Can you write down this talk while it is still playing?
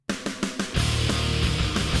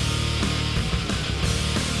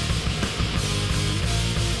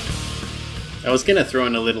I was going to throw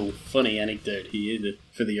in a little funny anecdote here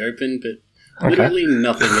for the Open, but literally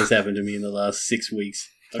nothing has happened to me in the last 6 weeks.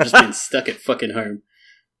 I've just been stuck at fucking home.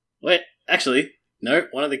 Wait, actually, no,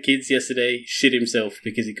 one of the kids yesterday shit himself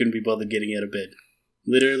because he couldn't be bothered getting out of bed.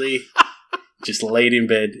 Literally just laid in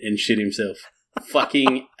bed and shit himself.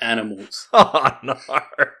 Fucking animals. Oh, no.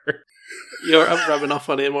 You're rubbing off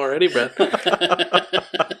on him already, Brad.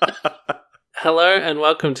 Hello and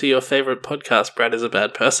welcome to your favourite podcast, Brad is a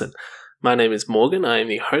Bad Person. My name is Morgan, I am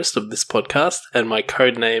the host of this podcast, and my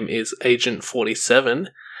code name is Agent 47.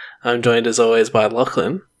 I'm joined as always by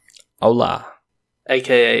Lachlan. Hola.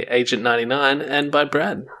 AKA Agent 99, and by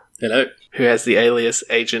Brad. Hello. Who has the alias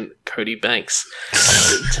Agent Cody Banks.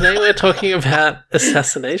 Today we're talking about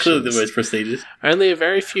assassinations. Clearly the most prestigious. Only a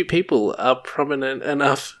very few people are prominent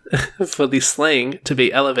enough for the slaying to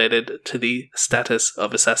be elevated to the status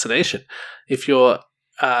of assassination. If you're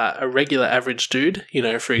a regular average dude,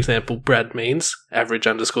 for example, Brad Means,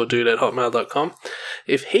 average_dude at hotmail.com,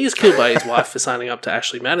 if he's killed by his wife for signing up to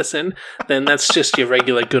Ashley Madison, then that's just your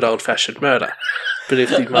regular good old-fashioned murder. But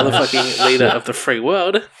if the motherfucking leader of the free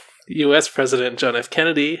world, US President John F.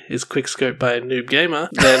 Kennedy, is quickscoped by a noob gamer,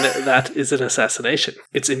 then that is an assassination.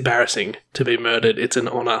 It's embarrassing to be murdered. It's an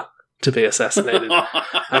honor to be assassinated.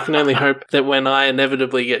 I can only hope that when I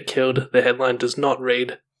inevitably get killed, the headline does not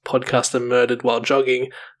read podcaster murdered while jogging,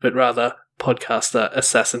 but rather podcaster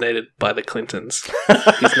assassinated by the Clintons.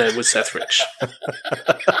 His name was Seth Rich.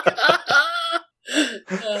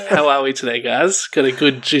 How are we today, guys? Got a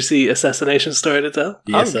good, juicy assassination story to tell?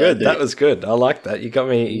 Yes, I'm good. That was good. I like that. You got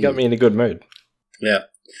me in a good mood. Yeah.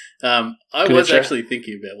 I was actually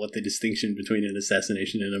thinking about what the distinction between an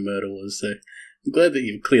assassination and a murder was, so I'm glad that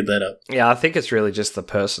you've cleared that up. Yeah, I think it's really just the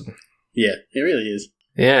person. Yeah, it really is.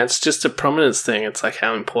 Yeah, it's just a prominence thing. It's like,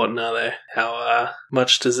 how important are they? How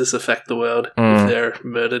much does this affect the world if they're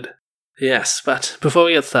murdered? Yes, but before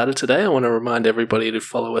we get started today, I want to remind everybody to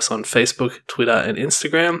follow us on Facebook, Twitter, and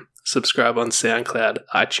Instagram. Subscribe on SoundCloud,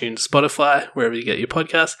 iTunes, Spotify, wherever you get your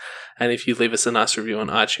podcasts. And if you leave us a nice review on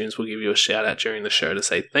iTunes, we'll give you a shout out during the show to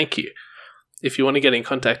say thank you. If you want to get in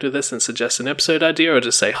contact with us and suggest an episode idea or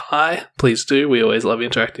just say hi, please do. We always love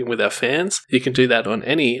interacting with our fans. You can do that on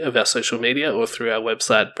any of our social media or through our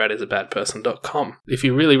website, bradisabadperson.com. If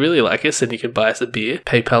you really, really like us, then you can buy us a beer,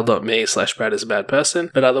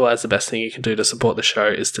 paypal.me/bradisabadperson. But otherwise, the best thing you can do to support the show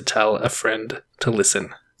is to tell a friend to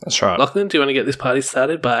listen. That's right. Lachlan, do you want to get this party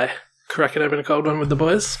started by cracking open a cold one with the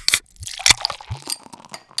boys?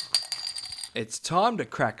 It's time to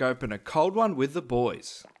crack open a cold one with the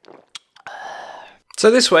boys. So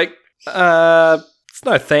this week, it's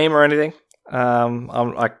no theme or anything. I'm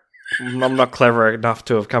not clever enough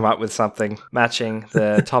to have come up with something matching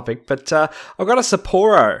the topic, but I've got a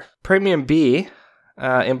Sapporo premium beer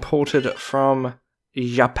imported from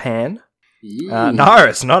Japan. No,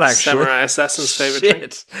 it's not actually. Samurai Assassin's favourite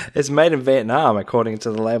drink. It's made in Vietnam, according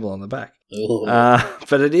to the label on the back.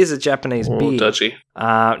 But it is a Japanese beer. Dodgy.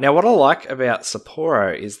 Now, what I like about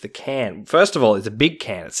Sapporo is the can. First of all, it's a big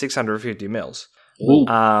can. It's 650 mils.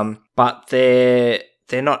 But they're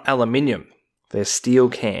not aluminium. They're steel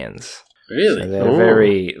cans. Really? So they're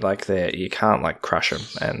very you can't crush them,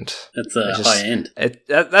 and that's high end.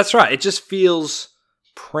 That's right. It just feels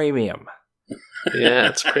premium. Yeah,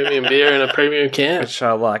 it's premium beer in a premium can, which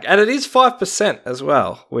I like, and it is 5% as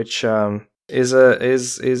well, which is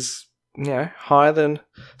higher than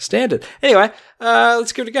standard. Anyway,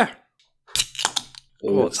 let's give it a go.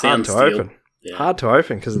 Oh, it's hard to open. Yeah. Hard to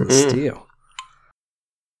open because of the steel.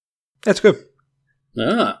 That's good.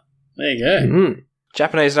 Ah, there you go.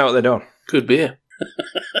 Japanese know what they're doing. Good beer.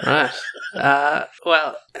 Right.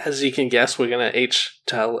 Well, as you can guess, we're going to each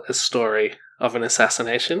tell a story of an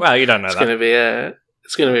assassination. Well, you don't know It's going to be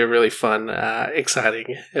a really fun,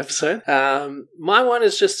 exciting episode. My one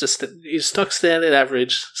is just a stock standard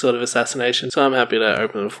average sort of assassination, so I'm happy to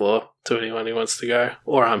open the floor to anyone who wants to go,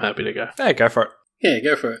 or I'm happy to go. Hey, go for it. Yeah,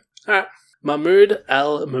 go for it. All right. Mahmoud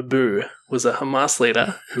al-Mabhouh was a Hamas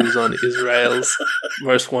leader who was on Israel's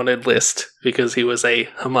most wanted list because he was a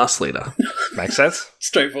Hamas leader. Makes sense.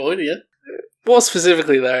 Straightforward, yeah. More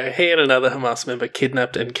specifically, though, he and another Hamas member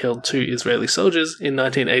kidnapped and killed 2 Israeli soldiers in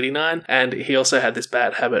 1989, and he also had this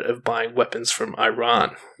bad habit of buying weapons from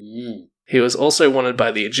Iran. He was also wanted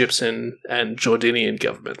by the Egyptian and Jordanian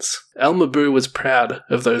governments. Al-Mabhouh was proud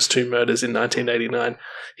of those 2 murders in 1989.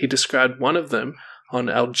 He described one of them on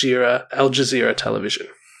Al Jazeera television.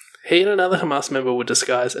 He and another Hamas member were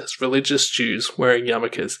disguised as religious Jews wearing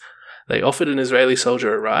yarmulkes. They offered an Israeli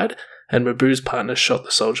soldier a ride, and Mabhouh's partner shot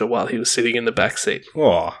the soldier while he was sitting in the back seat.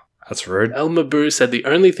 Oh, That's rude. Al Mabou said the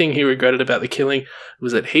only thing he regretted about the killing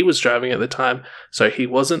was that he was driving at the time, so he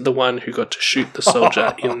wasn't the one who got to shoot the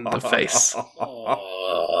soldier in the face.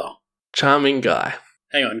 Oh. Charming guy.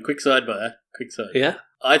 Hang on, quick side. Yeah?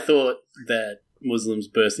 I thought that Muslims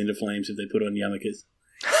burst into flames if they put on yarmulkes.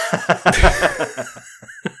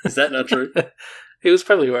 Is that not true? He was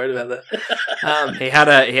probably worried about that. He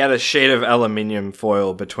had a sheet of aluminium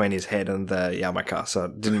foil between his head and the yarmulke, so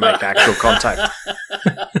it didn't make actual contact.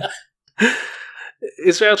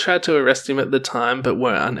 Israel tried to arrest him at the time, but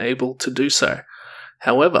were unable to do so.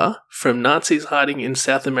 However, from Nazis hiding in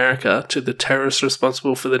South America to the terrorists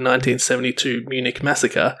responsible for the 1972 Munich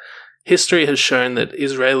massacre, history has shown that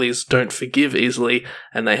Israelis don't forgive easily,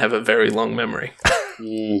 and they have a very long memory.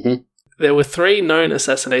 Mm-hmm. There were 3 known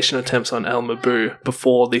assassination attempts on Al Mabou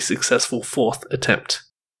before the successful 4th attempt.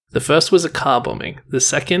 The first was a car bombing. The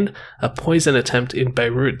second, a poison attempt in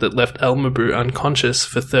Beirut that left Al Mabou unconscious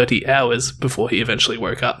for 30 hours before he eventually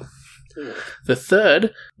woke up. The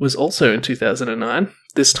third was also in 2009,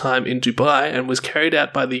 this time in Dubai, and was carried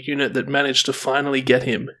out by the unit that managed to finally get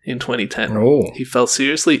him in 2010. Oh. He fell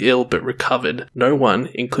seriously ill but recovered. No one,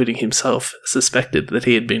 including himself, suspected that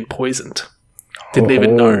he had been poisoned. Didn't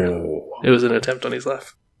even know it was an attempt on his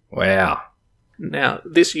life. Wow. Now,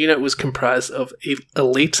 this unit was comprised of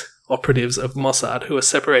elite operatives of Mossad who are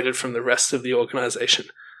separated from the rest of the organization.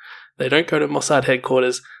 They don't go to Mossad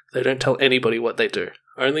headquarters. They don't tell anybody what they do.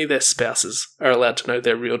 Only their spouses are allowed to know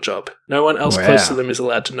their real job. No one else close to them is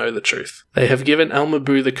allowed to know the truth. They have given Al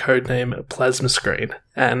Mabou the codename Plasma Screen,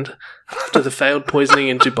 and after the failed poisoning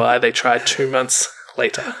in Dubai, they tried 2 months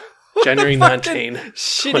later. January 19.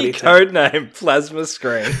 Shitty code name, Plasma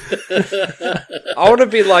Screen. I want to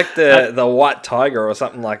be like the White Tiger or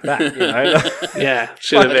something like that, you know? Yeah,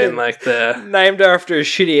 should have been like the... Named after a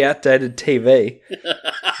shitty, outdated TV.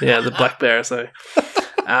 Yeah, the Black Bear or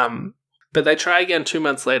something. But they try again 2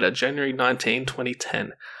 months later, January 19,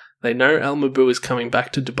 2010. They know Al Mabou is coming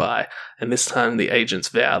back to Dubai, and this time the agents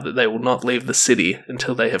vow that they will not leave the city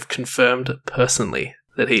until they have confirmed personally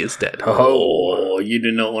that he is dead. Oh, you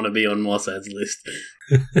do not want to be on Mossad's list.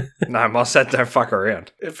 No, Mossad don't fuck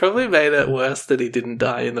around. It probably made it worse that he didn't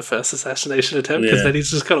die in the first assassination attempt, because then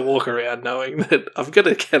he's just got to walk around knowing that I'm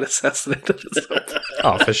going to get assassinated at some point.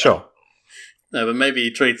 Oh, for sure. No, but maybe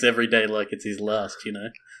he treats every day like it's his last, you know?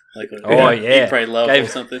 Like, Eat, Pray, Love or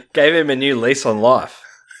something. Gave him a new lease on life.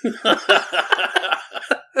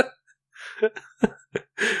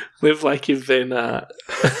 Live like you've been...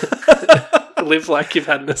 live like you've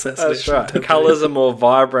had an assassination. That's right. Colours are more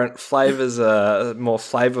vibrant, flavours are more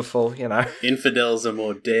flavourful, you know. Infidels are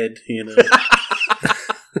more dead, you know.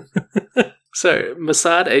 So,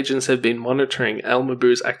 Mossad agents have been monitoring Al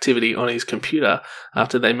Mabou's activity on his computer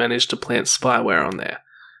after they managed to plant spyware on there.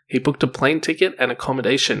 He booked a plane ticket and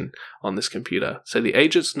accommodation on this computer, so the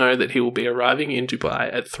agents know that he will be arriving in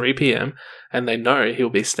Dubai at 3 p.m, and they know he'll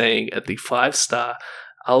be staying at the 5-star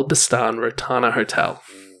Al Bustan Rotana Hotel.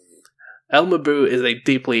 Al Mabou is a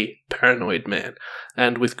deeply paranoid man,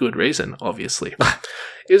 and with good reason, obviously.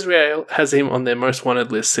 Israel has him on their most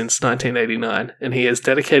wanted list since 1989, and he has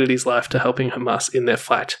dedicated his life to helping Hamas in their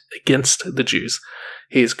fight against the Jews.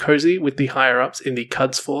 He is cozy with the higher-ups in the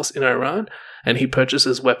Quds force in Iran, and he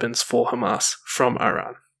purchases weapons for Hamas from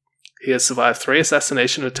Iran. He has survived 3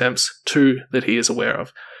 assassination attempts, 2 that he is aware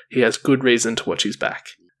of. He has good reason to watch his back.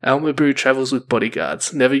 Al Mabou travels with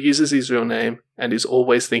bodyguards, never uses his real name, and is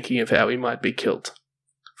always thinking of how he might be killed.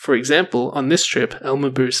 For example, on this trip, Al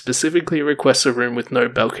Mabou specifically requests a room with no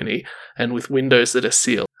balcony and with windows that are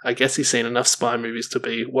sealed. I guess he's seen enough spy movies to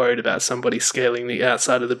be worried about somebody scaling the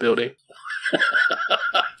outside of the building.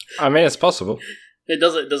 I mean, it's possible. It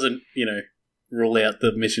doesn't, you know, rule out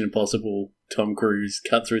the Mission Impossible Tom Cruise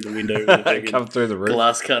cut through the window with a Come through the roof.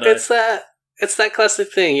 glass cutter. It's that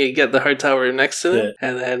classic thing. You get the hotel room next to them,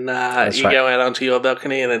 and then you go out onto your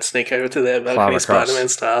balcony and then sneak over to their balcony, Spider-Man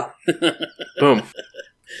style. Boom.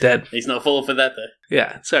 Dead. He's not falling for that, though.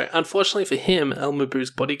 Yeah, so unfortunately for him, Al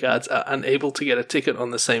Mabou's bodyguards are unable to get a ticket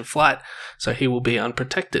on the same flight, so he will be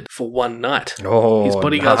unprotected for 1 night. Oh, his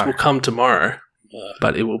bodyguards will come tomorrow,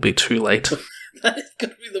 but it will be too late. That is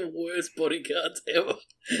going to be the worst bodyguards ever.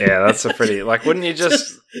 Yeah, that's a pretty... Like, wouldn't you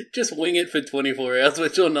just wing it for 24 hours, we're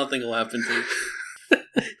sure nothing will happen to you.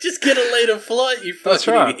 Just get a later flight, you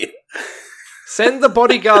fucking idiot. Send the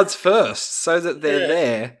bodyguards first, so that they're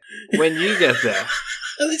there when you get there.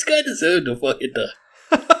 Well, this guy deserved to fucking die.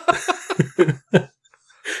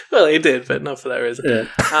 Well, he did, but not for that reason.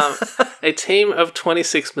 Yeah. A team of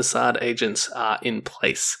 26 Mossad agents are in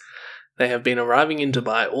place. They have been arriving in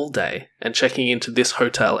Dubai all day and checking into this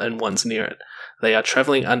hotel and ones near it. They are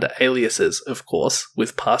travelling under aliases, of course,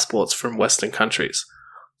 with passports from Western countries.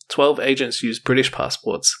 12 agents use British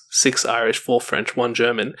passports, 6 Irish, 4 French, 1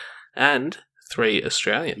 German, and 3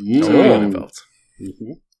 Australian. So we got involved.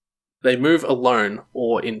 Mm-hmm. They move alone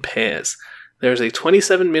or in pairs. There is a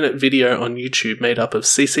 27-minute video on YouTube made up of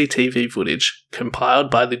CCTV footage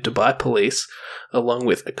compiled by the Dubai police, along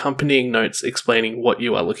with accompanying notes explaining what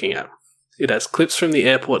you are looking at. It has clips from the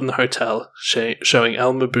airport and the hotel showing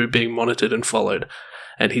Al Mabou being monitored and followed,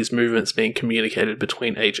 and his movements being communicated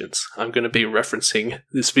between agents. I'm going to be referencing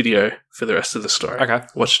this video for the rest of the story. Okay.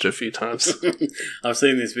 Watched it a few times. I've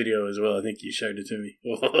seen this video as well. I think you showed it to me.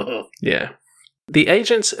 Yeah. The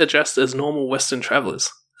agents are dressed as normal Western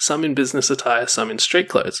travellers, some in business attire, some in street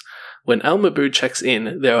clothes. When Al Mabou checks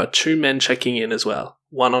in, there are 2 men checking in as well,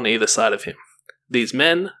 one on either side of him. These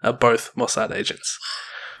men are both Mossad agents.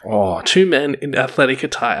 Oh, 2 men in athletic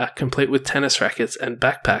attire, complete with tennis rackets and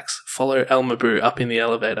backpacks, follow Al Mabou up in the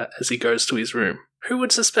elevator as he goes to his room. Who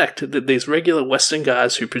would suspect that these regular Western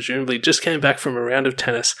guys who presumably just came back from a round of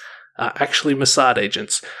tennis are actually Mossad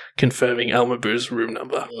agents, confirming Al Mabou's room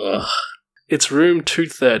number? Ugh. It's room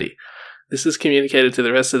 230. This is communicated to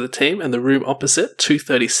the rest of the team, and the room opposite,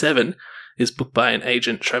 237, is booked by an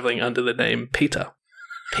agent travelling under the name Peter.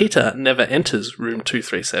 Peter never enters room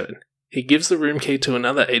 237. He gives the room key to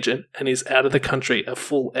another agent and is out of the country a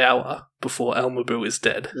full hour before Al Mabou is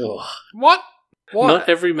dead. Ugh. what? Not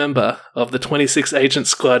every member of the 26 agent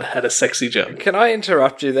squad had a sexy job. Can I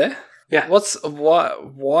interrupt you there? Yeah.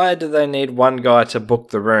 Why do they need one guy to book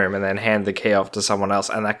the room and then hand the key off to someone else,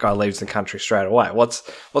 and that guy leaves the country straight away? What's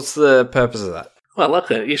the purpose of that? Well, look,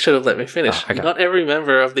 you should have let me finish. Oh, okay. Not every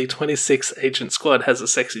member of the 26 agent squad has a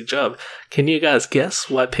sexy job. Can you guys guess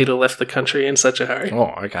why Peter left the country in such a hurry?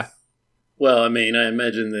 Oh, okay. Well, I mean, I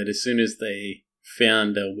imagine that as soon as they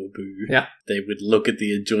found Al Mabou, Yeah. they would look at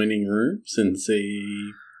the adjoining rooms and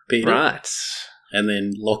see Peter. Right. And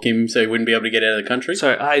then lock him so he wouldn't be able to get out of the country.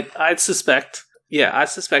 So I suspect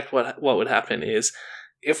what would happen is,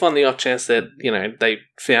 if on the off chance that, they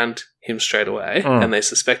found him straight away and they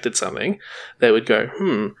suspected something, they would go,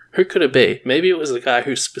 who could it be? Maybe it was the guy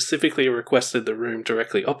who specifically requested the room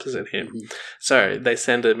directly opposite him. Mm-hmm. So they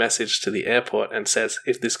send a message to the airport and says,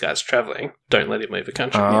 if this guy's travelling, don't let him leave the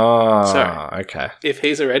country. Oh, okay. If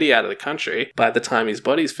he's already out of the country, by the time his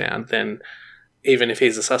body's found, then even if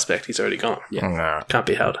he's a suspect, he's already gone. No. Can't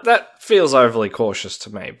be held. That feels overly cautious to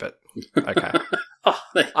me, but okay.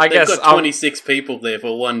 I guess they've got 26 people there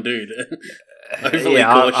for one dude. Overly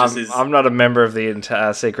cautious is... I'm not a member of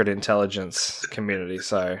the secret intelligence community,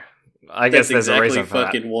 so I guess there's a reason for that.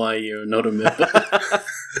 That's exactly fucking why you're not a member.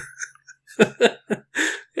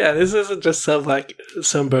 Yeah, this isn't just some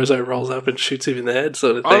bozo rolls up and shoots him in the head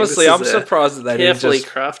sort of thing. Honestly, I'm surprised that they didn't carefully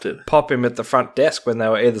just crafted. pop him at the front desk when they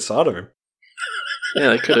were either side of him.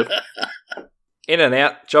 Yeah, they could have. In and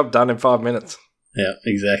out, job done in 5 minutes. Yeah,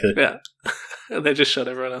 exactly. Yeah. And they just shot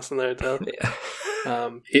everyone else in the hotel. Yeah.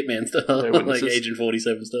 Hitman style, No like witnesses. Agent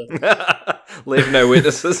 47 style. Leave no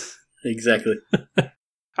witnesses. Exactly.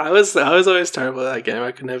 I was always terrible at that game.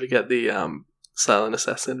 I could never get the silent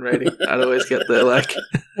assassin rating. I'd always get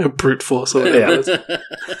the brute force or whatever it is.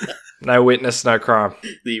 No witness, no crime.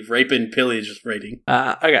 The rape and pillage rating.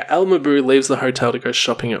 Okay, Al Mabou leaves the hotel to go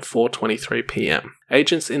shopping at 4:23 p.m.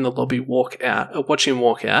 Agents in the lobby watch him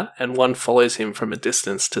walk out, and one follows him from a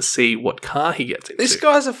distance to see what car he gets into. This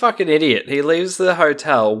guy's a fucking idiot. He leaves the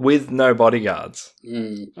hotel with no bodyguards.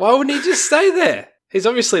 Why wouldn't he just stay there? He's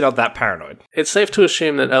obviously not that paranoid. It's safe to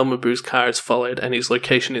assume that Al Mabou's car is followed and his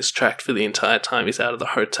location is tracked for the entire time he's out of the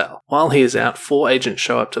hotel. While he is out, 4 agents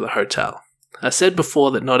show up to the hotel. I said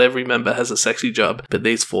before that not every member has a sexy job, but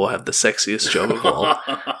these 4 have the sexiest job of all.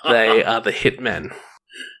 They are the hitmen.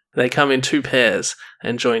 They come in 2 pairs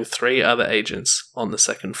and join 3 other agents on the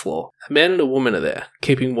second floor. A man and a woman are there,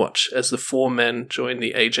 keeping watch as the 4 men join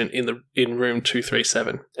the agent in room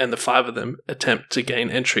 237, and the 5 of them attempt to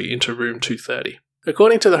gain entry into room 230.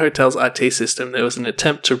 According to the hotel's IT system, there was an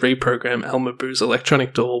attempt to reprogram Al Mabou's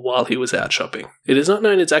electronic door while he was out shopping. It is not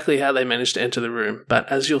known exactly how they managed to enter the room, but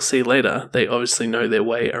as you'll see later, they obviously know their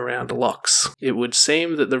way around locks. It would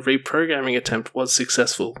seem that the reprogramming attempt was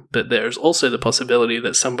successful, but there is also the possibility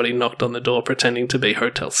that somebody knocked on the door pretending to be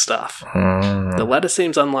hotel staff. The latter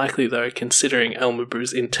seems unlikely though, considering Al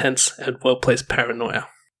Mabou's intense and well-placed paranoia.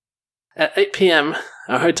 At 8 p.m,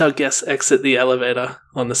 our hotel guests exit the elevator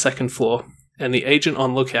on the second floor, and the agent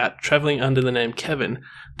on lookout, travelling under the name Kevin,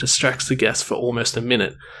 distracts the guests for almost a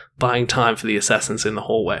minute, buying time for the assassins in the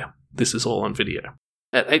hallway. This is all on video.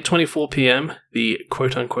 At 8:24 p.m, the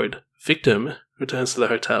quote-unquote victim returns to the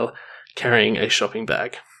hotel carrying a shopping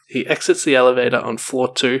bag. He exits the elevator on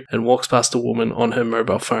floor 2 and walks past a woman on her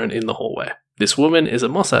mobile phone in the hallway. This woman is a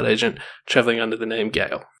Mossad agent traveling under the name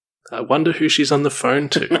Gail. I wonder who she's on the phone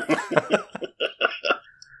to.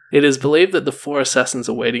 It is believed that the 4 assassins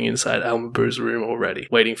are waiting inside Al-Mabou's room already,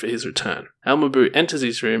 waiting for his return. Al-Mabou enters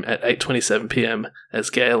his room at 8:27 p.m. as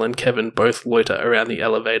Gail and Kevin both loiter around the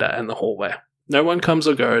elevator and the hallway. No one comes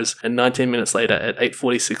or goes, and 19 minutes later at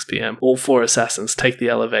 8:46 p.m, all 4 assassins take the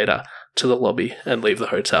elevator to the lobby and leave the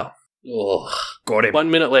hotel. Oh, Got him.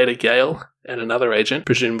 1 minute later, Gail and another agent,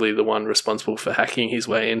 presumably the one responsible for hacking his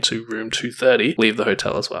way into room 230, leave the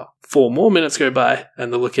hotel as well. 4 more minutes go by,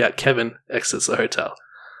 and the lookout Kevin exits the hotel.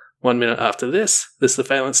 1 minute after this, the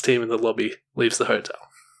surveillance team in the lobby leaves the hotel.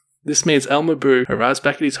 This means Al-Mabou arrives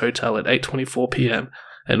back at his hotel at 8:24 p.m,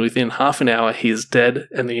 and within half an hour he is dead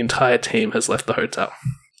and the entire team has left the hotel.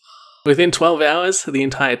 Within 12 hours, the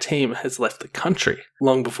entire team has left the country,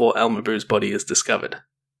 long before Al-Mabou's body is discovered.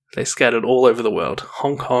 They scattered all over the world: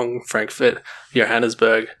 Hong Kong, Frankfurt,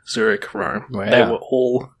 Johannesburg, Zurich, Rome. Wow. They were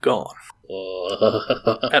all gone.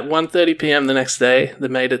 At 1:30 p.m. the next day, the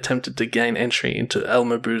maid attempted to gain entry into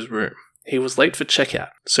Al-Mabou's room. He was late for checkout,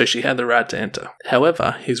 so she had the right to enter.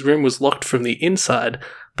 However, his room was locked from the inside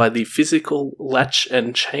by the physical latch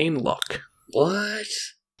and chain lock. what?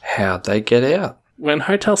 How'd they get out? When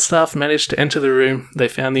hotel staff managed to enter the room, they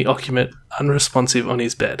found the occupant unresponsive on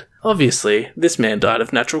his bed. Obviously, this man died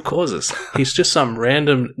of natural causes. He's just some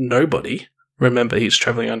random nobody. Remember, he's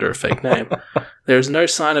travelling under a fake name. There is no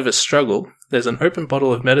sign of a struggle. There's an open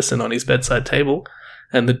bottle of medicine on his bedside table,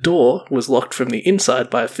 and the door was locked from the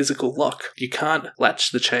inside by a physical lock. You can't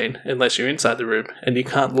latch the chain unless you're inside the room, and you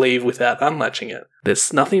can't leave without unlatching it.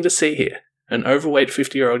 There's nothing to see here. An overweight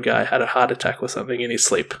 50-year-old guy had a heart attack or something in his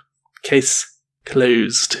sleep. Case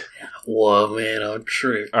closed. Whoa, man, I'm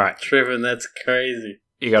tripping. All right. Tripping, that's crazy.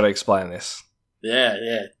 You got to explain this. Yeah.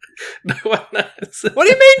 No one knows. What do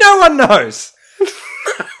you mean no one knows?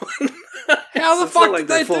 How the It's fuck not did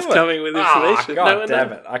they do it? forthcoming with information. God No one damn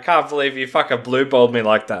knows. it. I can't believe you fucking blue-balled me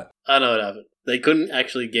like that. I know what happened. They couldn't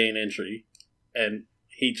actually gain entry, and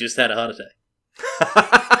he just had a heart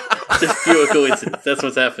attack. Just pure coincidence. That's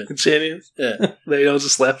what's happened. Genius. Yeah. They all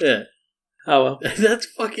just left. Yeah. Oh well. That's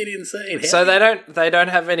fucking insane. How So they don't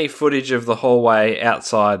have any footage of the hallway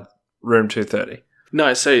outside room 230.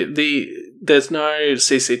 No, so there's no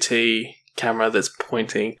CCT camera that's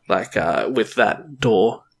pointing with that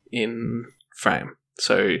door in frame.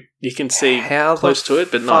 So you can see How close the to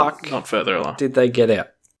it, but fuck not further along. did they get out?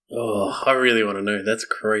 Oh, I really want to know. That's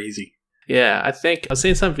crazy. Yeah, I think I've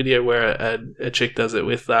seen some video where a chick does it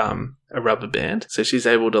with a rubber band. So she's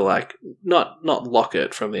able to not lock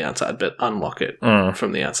it from the outside, but unlock it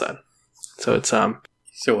from the outside. So it's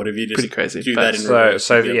So what if you just pretty crazy. do But- that in So reverse?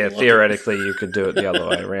 so You'd be able yeah, to lock it. theoretically you could do it the other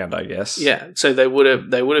way around, I guess. Yeah, so they would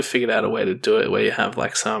have figured out a way to do it where you have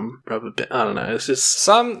some rubber band. I don't know. It's just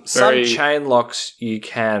Some Very- chain locks you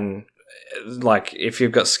can, if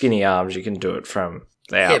you've got skinny arms, you can do it from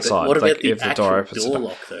the Yeah, outside. but what about the if the actual door opens. door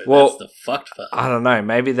lock, though? Well, That's the fucked part. I don't know.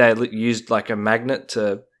 Maybe they used a magnet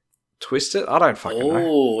to twist it. I don't fucking know.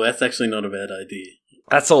 Oh, that's actually not a bad idea.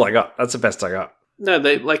 That's all I got. That's the best I got. no.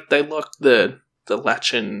 They lock the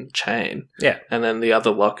latch and chain. Yeah. And then the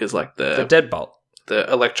other lock is The the deadbolt.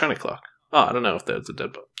 electronic lock. Oh, I don't know if there's a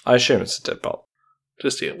deadbolt. I assume it's a deadbolt.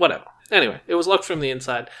 Just here, whatever. Anyway, it was locked from the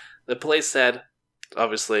inside. The police said,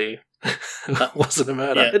 obviously, it wasn't a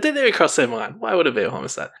murder. Yeah. It didn't even cross their mind. Why would it be a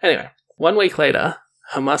homicide? Anyway, 1 week later,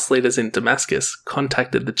 Hamas leaders in Damascus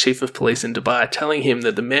contacted the chief of police in Dubai, telling him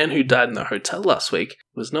that the man who died in the hotel last week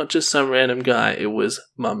was not just some random guy. It was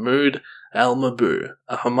Mahmoud Al-Mabou,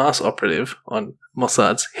 a Hamas operative on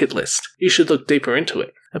Mossad's hit list. You should look deeper into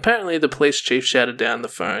it. Apparently, the police chief shouted down the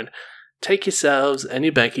phone, "Take yourselves and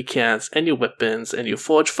your bank accounts and your weapons and your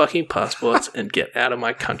forged fucking passports and get out of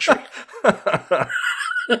my country."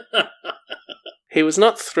 He was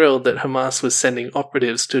not thrilled that Hamas was sending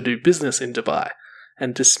operatives to do business in Dubai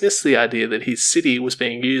and dismissed the idea that his city was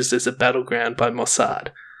being used as a battleground by Mossad.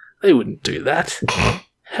 They wouldn't do that.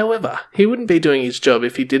 However, he wouldn't be doing his job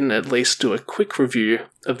if he didn't at least do a quick review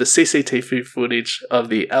of the CCTV footage of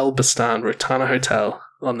the Al Bastan Rotana Hotel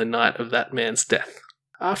on the night of that man's death.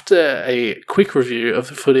 After a quick review of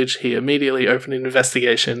the footage, he immediately opened an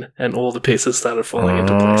investigation and all the pieces started falling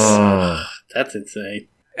into place. That's insane.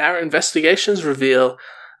 Our investigations reveal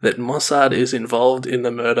that Mossad is involved in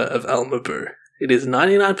the murder of Al-Mabou. It is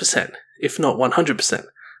 99%, if not 100%,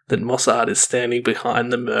 that Mossad is standing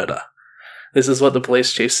behind the murder. This is what the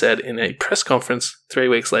police chief said in a press conference 3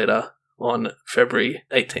 weeks later on February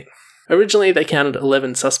 18. Originally, they counted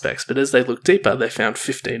 11 suspects, but as they looked deeper, they found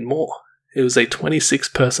 15 more. It was a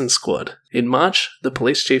 26-person squad. In March, the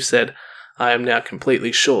police chief said, "I am now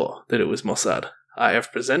completely sure that it was Mossad. I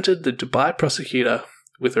have presented the Dubai prosecutor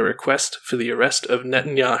with a request for the arrest of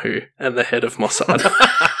Netanyahu and the head of Mossad."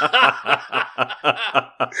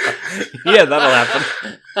 Yeah, that'll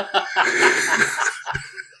happen.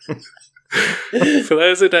 For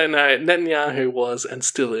those who don't know, Netanyahu was and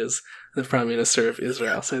still is the Prime Minister of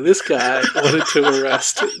Israel. So this guy wanted to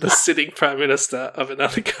arrest the sitting Prime Minister of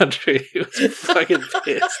another country. He was fucking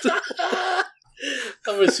pissed.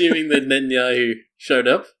 I'm assuming that Netanyahu showed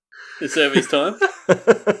up to serve his time.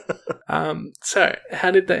 So,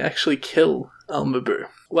 how did they actually kill al-Mabou?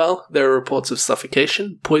 Well, there are reports of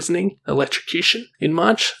suffocation, poisoning, electrocution. In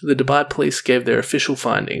March, the Dubai police gave their official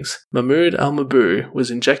findings. Mahmoud al-Mabou was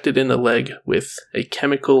injected in the leg with a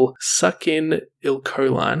chemical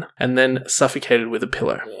succinylcholine and then suffocated with a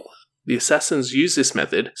pillow. The assassins used this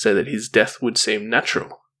method so that his death would seem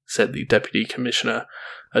natural, said the deputy commander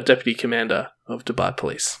of Dubai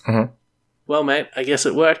Police. Mm-hmm. Well, mate, I guess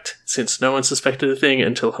it worked, since no one suspected a thing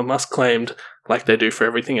until Hamas claimed, like they do for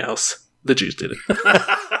everything else, the Jews did it.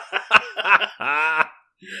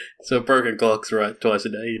 So a broken clock's right twice a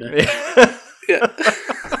day, you know? Yeah.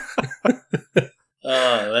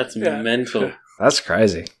 Oh, that's mental. That's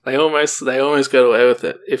crazy. They almost got away with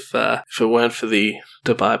it if it weren't for the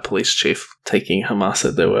Dubai police chief taking Hamas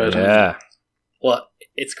at their word. Yeah. Well,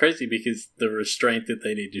 it's crazy because the restraint that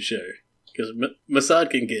they need to show. Because Mossad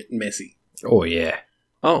can get messy. Oh, yeah.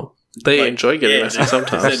 Oh, they enjoy getting messy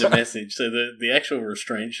sometimes. Send a message. So the actual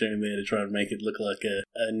restraint shown there to try and make it look like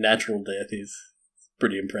a natural death is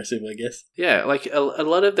pretty impressive, I guess. Yeah, like a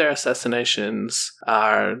lot of their assassinations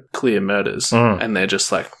are clear murders, and they're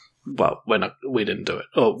just like, well, we didn't do it,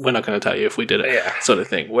 or we're not going to tell you if we did it, sort of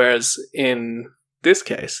thing. Whereas in this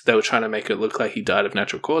case, they were trying to make it look like he died of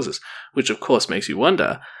natural causes, which of course makes you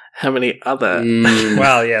wonder how many other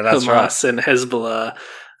well, yeah, that's Hamas right. and Hezbollah,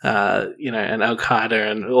 and Al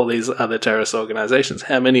Qaeda and all these other terrorist organizations,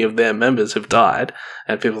 how many of their members have died,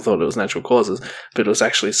 and people thought it was natural causes, but it was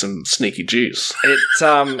actually some sneaky Jews.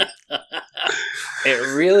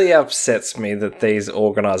 It really upsets me that these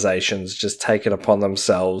organizations just take it upon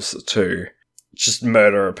themselves to just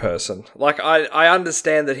murder a person. Like, I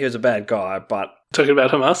understand that he was a bad guy, but... Talking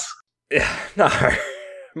about Hamas? No.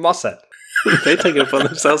 Mossad. They take it upon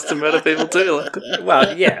themselves to murder people too.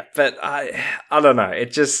 Well, yeah, but I don't know.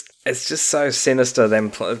 It's just so sinister, them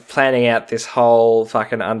planning out this whole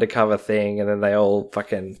fucking undercover thing, and then they all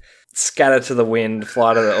fucking scatter to the wind,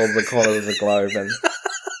 fly to all the corners of the globe, and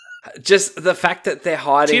just the fact that they're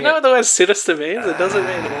hiding. Do you know what the word sinister means? It doesn't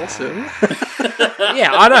mean awesome.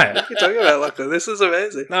 Yeah, I know. You're talking about Lachlan. This is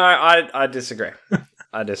amazing. No, I disagree.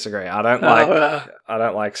 I disagree. I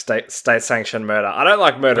don't like state sanctioned murder. I don't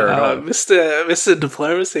like murder at all. Mr.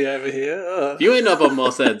 Diplomacy over here. Oh. If you end up on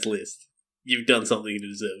Mossad's list, you've done something to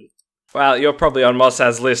deserve it. Well, you're probably on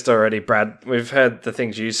Mossad's list already, Brad. We've heard the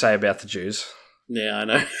things you say about the Jews. Yeah, I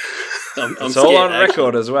know. I'm it's scared, all on actually.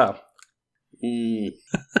 record as well.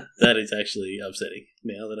 That is actually upsetting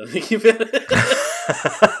now that I'm thinking about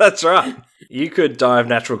it. That's right. You could die of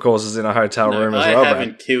natural causes in a hotel room as well, I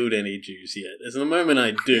haven't killed any Jews yet. As the moment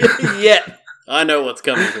I do, Yeah. I know what's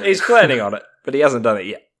coming. He's planning on it, but he hasn't done it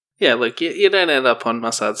yet. Yeah, look, you don't end up on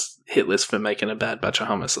Mossad's hit list for making a bad batch of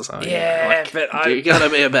hummus or something. Yeah, but you gotta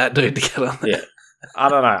be a bad dude to get on there. Yeah. I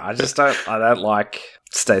don't know. I don't like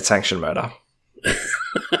state sanctioned murder.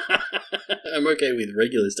 I'm okay with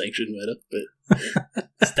regular sanctioned murder,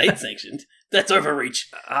 but state sanctioned? That's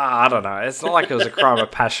overreach. I don't know. It's not like it was a crime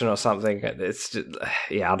of passion or something. It's just,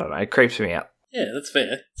 I don't know. It creeps me out. Yeah, that's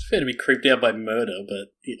fair. It's fair to be creeped out by murder,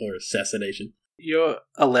 or assassination. You're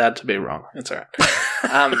allowed to be wrong. It's alright.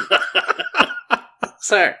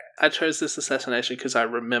 So, I chose this assassination because I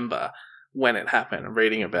remember when it happened and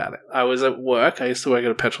reading about it. I was at work. I used to work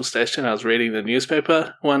at a petrol station. I was reading the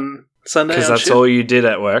newspaper one Sunday. Because that's all you did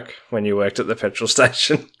at work when you worked at the petrol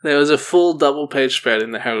station. There was a full double-page spread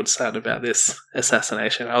in the Herald Sun about this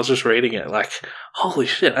assassination. I was just reading it like, holy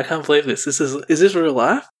shit, I can't believe this. Is this real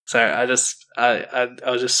life? So I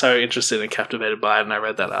was just so interested and captivated by it, and I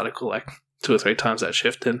read that article like 2 or 3 times that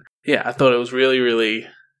shift. And yeah, I thought it was really, really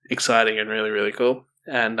exciting and really, really cool.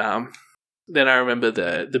 And then I remember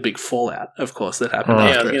the big fallout, of course, that happened after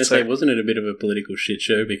Yeah, I was going to say, So- wasn't it a bit of a political shit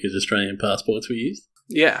show because Australian passports were used?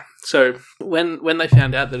 Yeah. So when they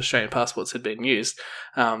found out that Australian passports had been used,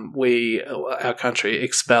 our country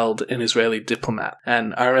expelled an Israeli diplomat.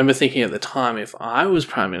 And I remember thinking at the time, if I was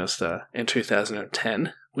Prime Minister in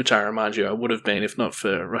 2010, which I remind you I would have been if not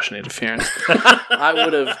for Russian interference, I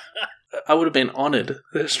would have been honoured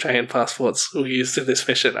that Australian passports were used in this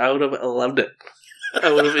mission. I would have loved it.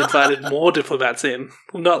 I would have invited more diplomats in,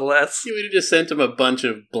 not less. You would have just sent him a bunch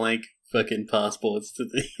of blank fucking passports to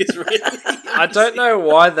the Israeli. I don't know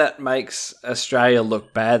why that makes Australia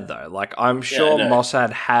look bad, though. Like, I'm sure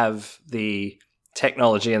Mossad have the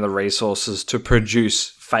technology and the resources to produce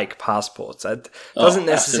fake passports. That doesn't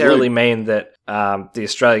necessarily mean that the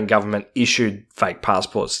Australian government issued fake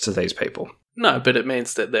passports to these people. No, but it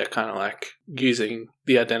means that they're kind of like using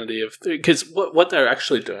the identity of... Because what they're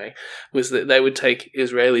actually doing was that they would take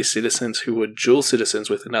Israeli citizens who were dual citizens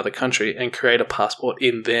with another country and create a passport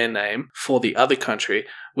in their name for the other country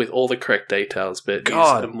with all the correct details, but use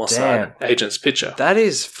a Mossad agent's picture. That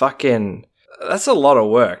is fucking... That's a lot of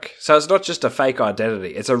work. So it's not just a fake identity.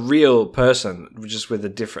 It's a real person, just with a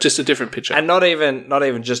different... Just a different picture. And not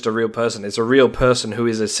even just a real person. It's a real person who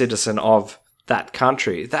is a citizen of that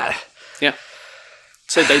country. Yeah.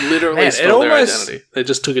 So they literally stole their identity. They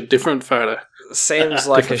just took a different photo. Seems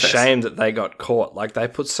like a shame that they got caught. Like, they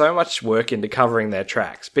put so much work into covering their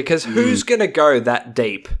tracks. Because who's going to go that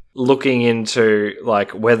deep looking into,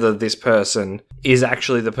 like, whether this person is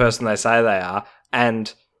actually the person they say they are,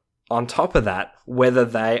 and on top of that, whether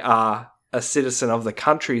they are a citizen of the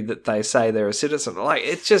country that they say they're a citizen. Like,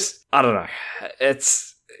 it's just, I don't know. It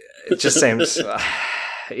just seems,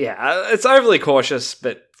 it's overly cautious,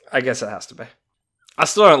 but I guess it has to be. I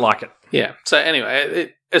still don't like it. Yeah. So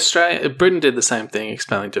anyway, Britain did the same thing,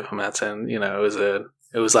 expelling diplomats, and it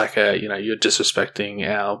was like you're disrespecting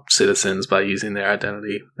our citizens by using their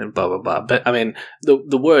identity and blah blah blah. But I mean,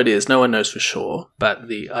 the word is, no one knows for sure, but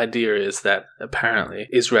the idea is that apparently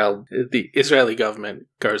the Israeli government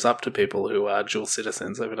goes up to people who are dual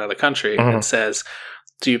citizens of another country and says,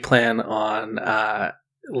 "Do you plan on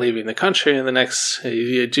leaving the country in the next... Do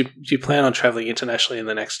you plan on travelling internationally in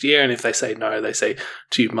the next year?" And if they say no, they say,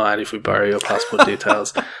 "Do you mind if we borrow your passport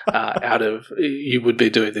details you would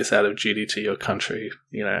be doing this out of duty to your country,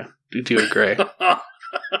 do you agree?"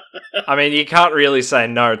 I mean, you can't really say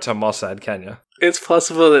no to Mossad, can you? It's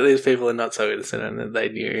possible that these people are not so innocent and that they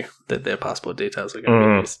knew that their passport details were going to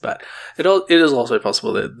be used, but it is also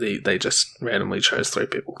possible that they just randomly chose 3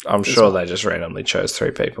 people. I'm sure they just randomly chose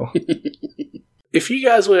 3 people. If you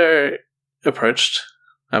guys were approached,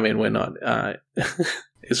 I mean, we're not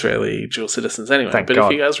Israeli dual citizens anyway, Thank but God.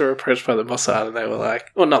 if you guys were approached by the Mossad and they were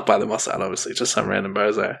like, well, not by the Mossad, obviously, just some random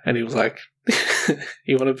bozo, and he was like,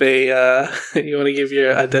 you want to give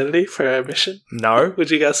your identity for our mission? No.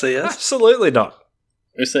 Would you guys say yes? Absolutely not.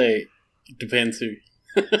 I say, it depends who.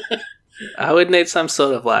 I would need some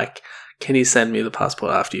sort of like, can you send me the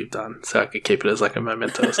passport after you've done, so I could keep it as like a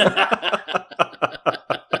memento or something.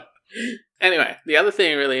 Anyway, the other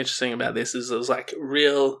thing really interesting about this is it was like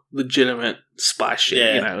real, legitimate spy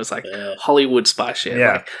shit. Yeah. It was like Hollywood spy shit.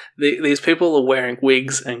 Yeah. Like these people are wearing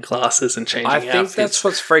wigs and glasses and changing outfits. I think that's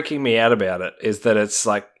what's freaking me out about it, is that it's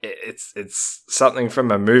like it's something from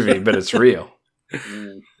a movie, but it's real.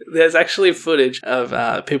 There's actually footage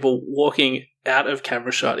of people walking out of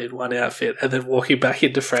camera shot in one outfit and then walking back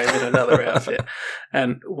into frame in another outfit.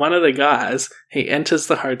 And one of the guys, he enters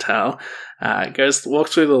the hotel,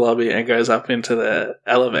 walks through the lobby and goes up into the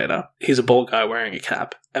elevator. He's a bald guy wearing a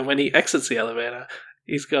cap. And when he exits the elevator,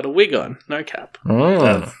 he's got a wig on, no cap.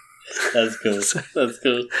 That's cool. That's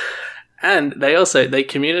cool. And they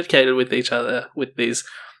communicated with each other with these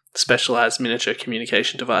specialized miniature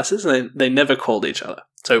communication devices, and they never called each other.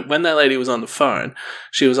 So when that lady was on the phone,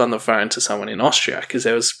 she was on the phone to someone in Austria, because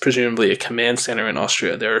there was presumably a command center in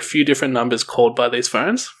Austria. There are a few different numbers called by these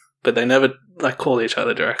phones, but they never called each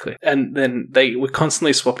other directly. And then they were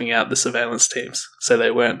constantly swapping out the surveillance teams, so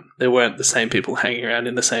they weren't the same people hanging around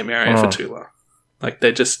in the same area for too long. Like,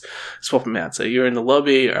 they just swap them out. So you're in the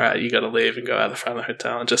lobby, all right, you got to leave and go out the front of the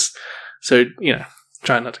hotel, and just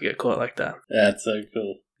try not to get caught like that. That's so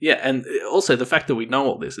cool. Yeah, and also the fact that we know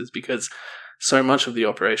all this is because so much of the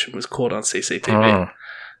operation was caught on CCTV.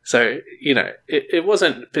 So, it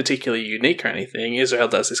wasn't particularly unique or anything. Israel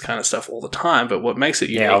does this kind of stuff all the time, but what makes it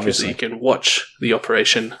unique is that you can watch the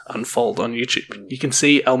operation unfold on YouTube. You can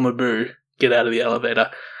see Al Mabou get out of the elevator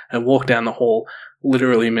and walk down the hall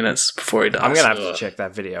literally minutes before he dies. I'm going to have to check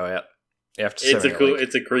that video out. It's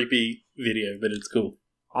a creepy video, but it's cool.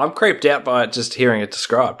 I'm creeped out by it just hearing it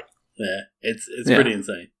described. Yeah, it's pretty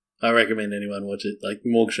insane. I recommend anyone watch it. Like,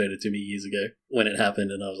 Morg showed it to me years ago when it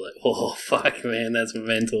happened, and I was like, oh, fuck, man, that's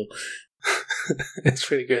mental. It's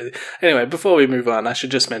pretty crazy. Anyway, before we move on, I should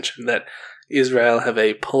just mention that Israel have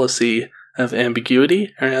a policy of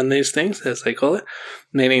ambiguity around these things, as they call it,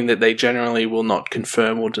 meaning that they generally will not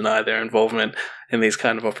confirm or deny their involvement in these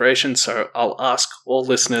kind of operations. So I'll ask all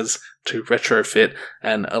listeners to retrofit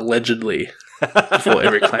and allegedly before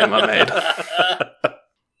every claim I made.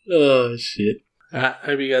 Oh, shit.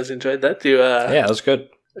 Hope you guys enjoyed that. Do you, Yeah, that was good.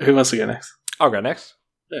 Who wants to go next? I'll go next.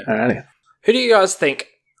 Alrighty. Who do you guys think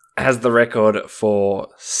has the record for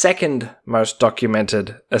second most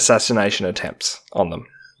documented assassination attempts on them?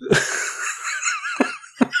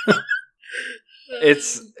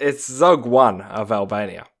 It's Zog 1 of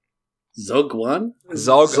Albania. Zog 1?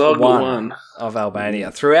 Zog 1 of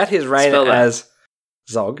Albania. Throughout his reign as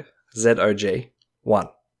Zog, Z-O-G, 1.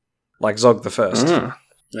 Like Zog the First.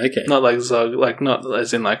 Okay. Not like Zog, like not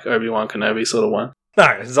as in like Obi-Wan Kenobi sort of one.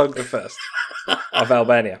 No, Zog the First of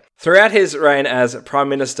Albania. Throughout his reign as Prime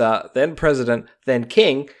Minister, then President, then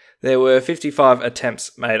King, there were 55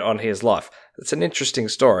 attempts made on his life. It's an interesting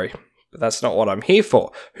story, but that's not what I'm here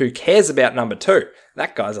for. Who cares about number 2?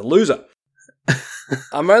 That guy's a loser.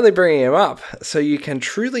 I'm only bringing him up so you can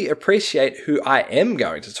truly appreciate who I am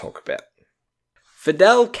going to talk about.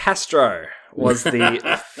 Fidel Castro was the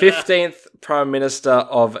 15th Prime Minister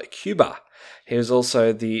of Cuba. He was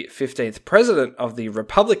also the 15th President of the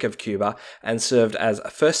Republic of Cuba and served as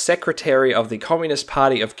first Secretary of the Communist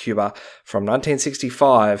Party of Cuba from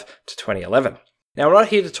 1965 to 2011. Now, I'm not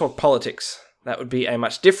here to talk politics. That would be a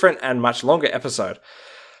much different and much longer episode.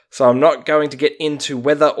 So I'm not going to get into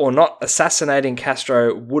whether or not assassinating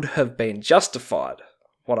Castro would have been justified.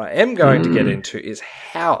 What I am going to get into is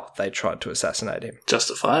how they tried to assassinate him.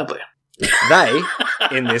 Justifiably. They,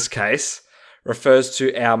 in this case, refers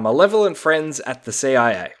to our malevolent friends at the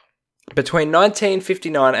CIA. Between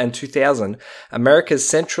 1959 and 2000, America's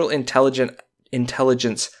Central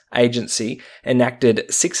Intelligence Agency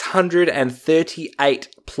enacted 638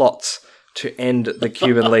 plots to end the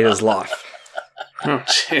Cuban leader's life. Oh,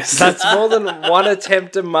 jeez. That's more than one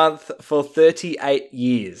attempt a month for 38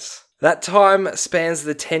 years. That time spans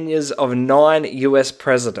the tenures of 9 US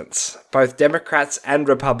presidents, both Democrats and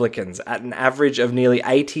Republicans, at an average of nearly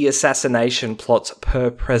 80 assassination plots per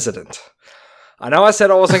president. I know I said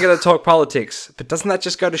I wasn't going to talk politics, but doesn't that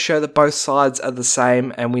just go to show that both sides are the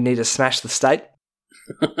same and we need to smash the state?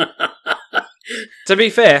 To be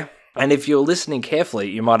fair, and if you're listening carefully,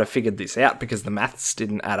 you might have figured this out because the maths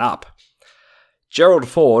didn't add up. Gerald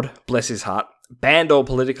Ford, bless his heart, banned all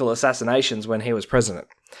political assassinations when he was president.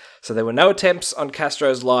 So there were no attempts on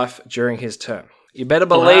Castro's life during his term. You better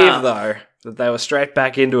believe, though, that they were straight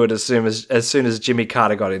back into it as soon as Jimmy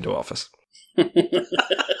Carter got into office.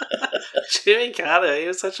 Jimmy Carter, he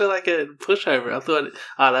was such a pushover. I thought,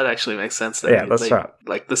 that actually makes sense. Yeah, that's right.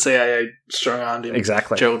 Like the CIA strong-armed him.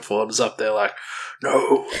 Exactly. Gerald Ford was up there like,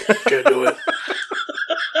 no, can't do it.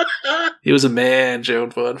 He was a man,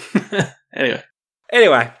 Gerald Ford.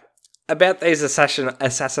 Anyway, about these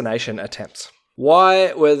assassination attempts.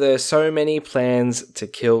 Why were there so many plans to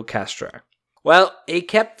kill Castro? Well, he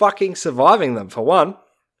kept fucking surviving them, for one.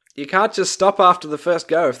 You can't just stop after the first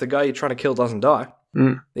go if the guy you're trying to kill doesn't die.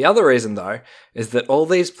 The other reason, though, is that all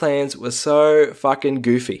these plans were so fucking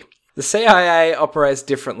goofy. The CIA operates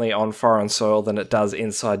differently on foreign soil than it does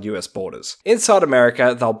inside US borders. Inside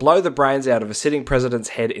America, they'll blow the brains out of a sitting president's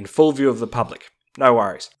head in full view of the public. No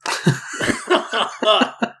worries.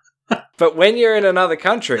 But when you're in another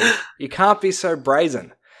country, you can't be so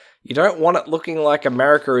brazen. You don't want it looking like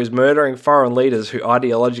America is murdering foreign leaders who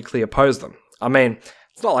ideologically oppose them. I mean,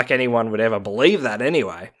 it's not like anyone would ever believe that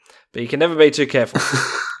anyway, but you can never be too careful.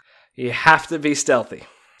 You have to be stealthy.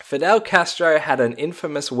 Fidel Castro had an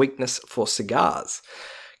infamous weakness for cigars.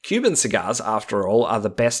 Cuban cigars, after all, are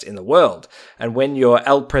the best in the world, and when you're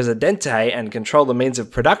El Presidente and control the means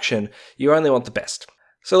of production, you only want the best.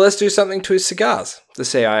 So let's do something to his cigars, the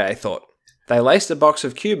CIA thought. They laced a box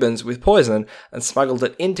of Cubans with poison and smuggled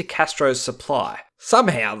it into Castro's supply.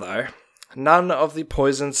 Somehow, though, none of the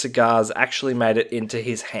poisoned cigars actually made it into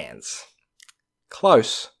his hands.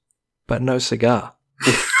 Close, but no cigar.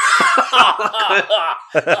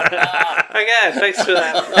 Okay, thanks for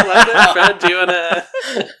that. I love that. Brad, do you want to...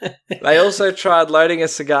 They also tried loading a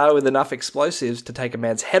cigar with enough explosives to take a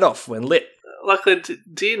man's head off when lit. Lachlan,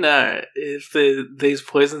 do you know if these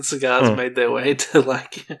poison cigars made their way to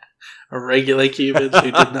a regular Cubans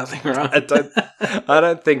who did nothing wrong? I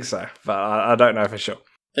don't think so, but I don't know for sure.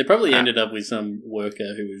 They probably ended up with some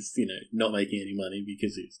worker who was, not making any money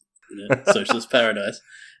because he was socialist paradise.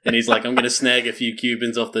 And he's like, I'm going to snag a few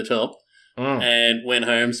Cubans off the top. And went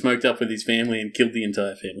home, smoked up with his family, and killed the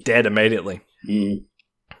entire family. Dead immediately.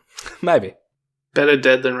 Maybe. Better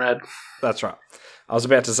dead than red. That's right. I was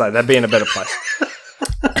about to say, they'd be in a better place.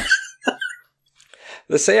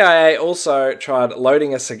 The CIA also tried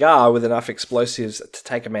loading a cigar with enough explosives to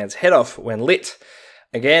take a man's head off when lit.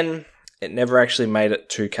 Again, it never actually made it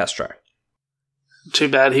to Castro. Too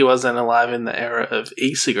bad he wasn't alive in the era of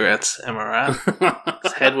e-cigarettes, am I right?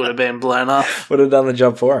 His head would have been blown off. Would have done the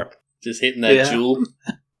job for him. Just hitting that jewel.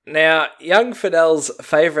 Now, young Fidel's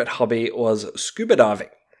favourite hobby was scuba diving.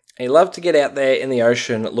 He loved to get out there in the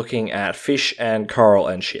ocean looking at fish and coral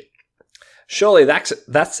and shit. Surely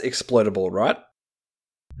that's exploitable, right?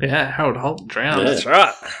 Yeah, Harold Holt drowned. That's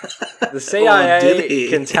right. The CIA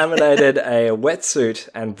contaminated a wetsuit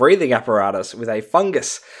and breathing apparatus with a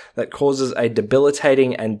fungus that causes a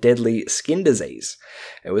debilitating and deadly skin disease.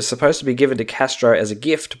 It was supposed to be given to Castro as a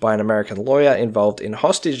gift by an American lawyer involved in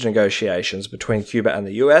hostage negotiations between Cuba and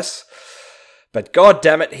the US. But god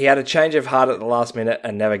damn it, he had a change of heart at the last minute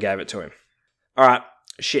and never gave it to him. Alright,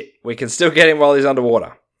 shit, we can still get him while he's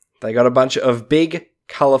underwater. They got a bunch of big,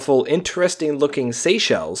 colourful, interesting-looking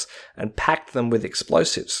seashells and packed them with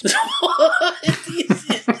explosives.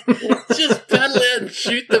 Just paddle out and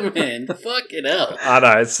shoot the man. Fucking hell. I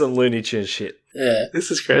know, it's some Looney Tunes shit. Yeah.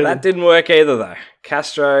 This is crazy. That didn't work either, though.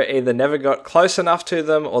 Castro either never got close enough to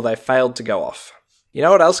them or they failed to go off. You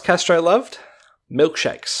know what else Castro loved?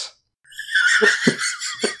 Milkshakes.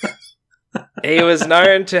 He was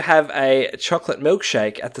known to have a chocolate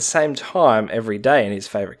milkshake at the same time every day in his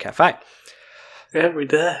favourite cafe. Every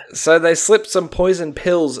day. So they slipped some poison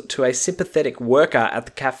pills to a sympathetic worker at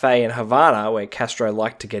the cafe in Havana where Castro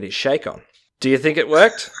liked to get his shake on. Do you think it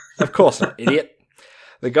worked? Of course not, idiot.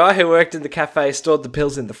 The guy who worked in the cafe stored the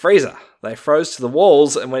pills in the freezer. They froze to the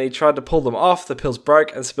walls, and when he tried to pull them off, the pills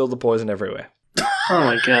broke and spilled the poison everywhere. Oh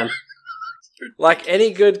my god. Like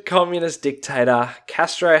any good communist dictator,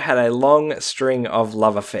 Castro had a long string of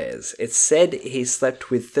love affairs. It's said he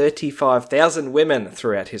slept with 35,000 women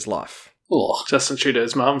throughout his life. Oh. Justin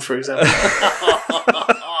Trudeau's mum, for example.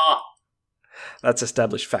 That's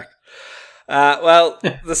established fact. Well,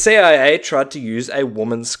 the CIA tried to use a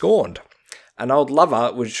woman scorned. An old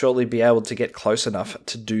lover would surely be able to get close enough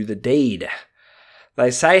to do the deed.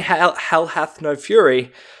 They say hell hath no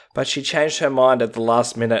fury, but she changed her mind at the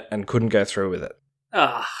last minute and couldn't go through with it.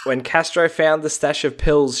 When Castro found the stash of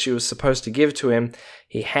pills she was supposed to give to him,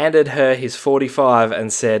 he handed her his 45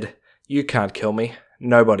 and said, "You can't kill me.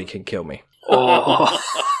 Nobody can kill me." Oh.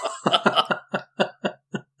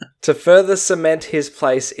 To further cement his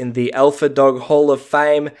place in the Alpha Dog Hall of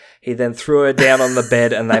Fame, he then threw her down on the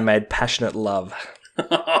bed and they made passionate love.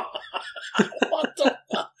 What the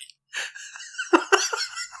fuck?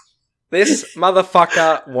 This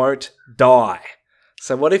motherfucker won't die.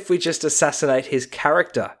 So what if we just assassinate his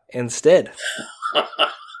character instead?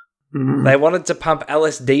 They wanted to pump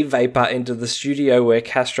LSD vapor into the studio where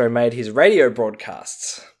Castro made his radio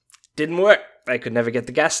broadcasts. Didn't work. They could never get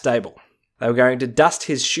the gas stable. They were going to dust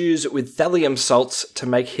his shoes with thallium salts to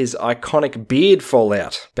make his iconic beard fall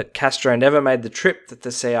out. But Castro never made the trip that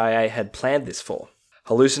the CIA had planned this for.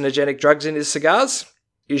 Hallucinogenic drugs in his cigars?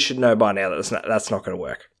 You should know by now that that's not going to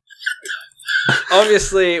work.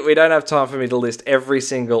 Obviously, we don't have time for me to list every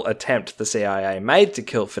single attempt the CIA made to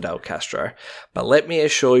kill Fidel Castro, but let me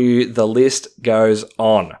assure you the list goes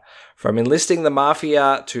on. From enlisting the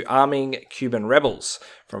mafia to arming Cuban rebels,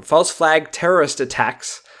 from false flag terrorist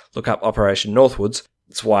attacks, look up Operation Northwoods,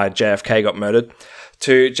 that's why JFK got murdered,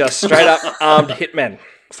 to just straight up armed hitmen.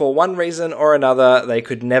 For one reason or another, they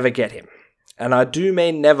could never get him. And I do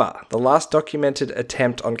mean never. The last documented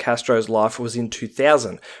attempt on Castro's life was in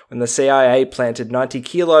 2000, when the CIA planted 90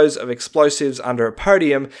 kilos of explosives under a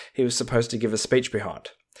podium he was supposed to give a speech behind.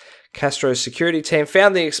 Castro's security team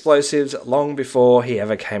found the explosives long before he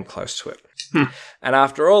ever came close to it. And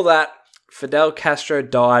after all that, Fidel Castro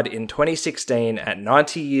died in 2016 at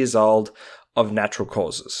 90 years old of natural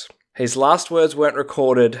causes. His last words weren't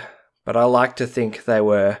recorded, but I like to think they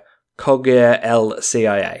were "Colguer el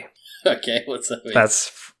CIA." Okay, what's that mean?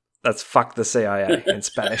 That's fuck the CIA in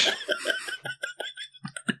Spanish.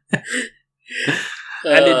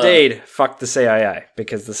 And indeed, fuck the CIA,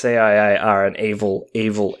 because the CIA are an evil,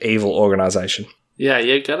 evil, evil organization. Yeah,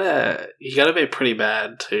 you gotta be pretty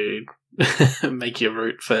bad to make you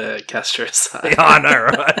root for Castro's side. Yeah, I know,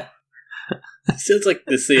 right? Sounds like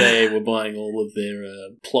the CIA were buying all of their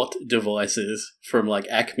plot devices from like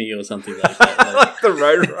Acme or something like that. Like the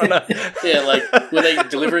Roadrunner. Yeah, like were they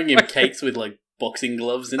delivering him cakes with like boxing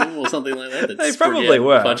gloves in them or something like that? They probably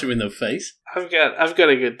were. Punch him in the face. I've got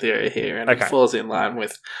a good theory here, and it falls in line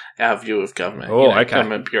with our view of government. Oh, okay.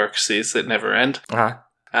 Government bureaucracies that never end.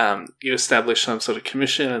 Uh-huh. You establish some sort of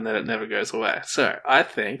commission, and then it never goes away. So I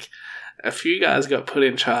think a few guys got put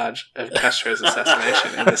in charge of Castro's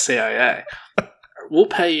assassination in the CIA. We'll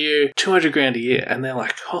pay you $200,000 a year, and they're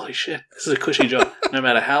like, "Holy shit, this is a cushy job. No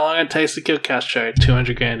matter how long it takes to kill Castro,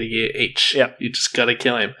 $200,000 a year each. Yep. You just got to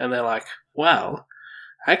kill him." And they're like, "Well,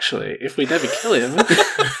 actually, if we never kill him,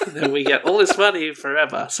 then we get all this money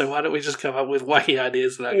forever. So why don't we just come up with wacky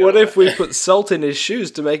ideas? What if we put salt in his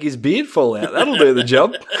shoes to make his beard fall out? That'll do the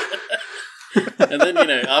job. And then,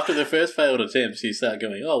 after the first failed attempts, you start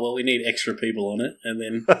going, oh, well, we need extra people on it. And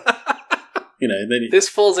then, then... This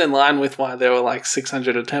falls in line with why there were like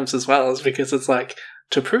 600 attempts as well, is because it's like,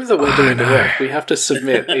 to prove that we're doing the work, we have to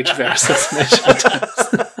submit each of our assassination attempts.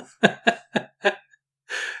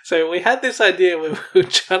 So we had this idea where we were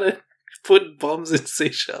trying to put bombs in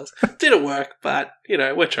seashells. Didn't work, but,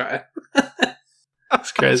 we're trying.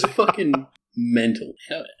 It's crazy. It's fucking mental.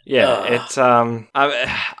 It's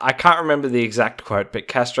I can't remember the exact quote, but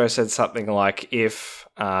Castro said something like, if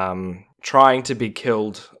trying to be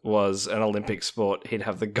killed was an Olympic sport, he'd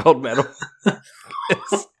have the gold medal.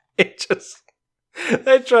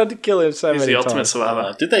 They tried to kill him so He's many the ultimate times.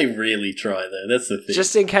 survivor. Did they really try, though? That's the thing.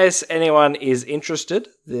 Just in case anyone is interested,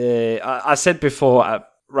 I said before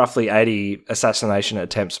roughly 80 assassination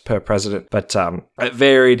attempts per president, but it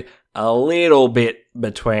varied a little bit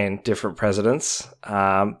between different presidents.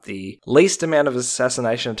 The least amount of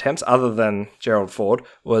assassination attempts, other than Gerald Ford,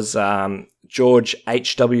 was George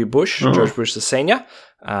H.W. Bush, George Bush the Senior,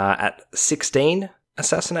 at 16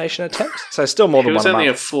 assassination attempts. So still more than one a month. He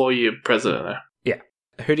was only a 4-year president, though. Yeah.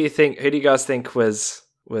 Who do you guys think was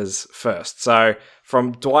first? So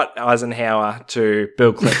from Dwight Eisenhower to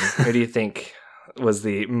Bill Clinton, who do you think was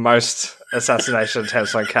the most assassination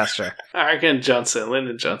attempts on Castro? I reckon Lyndon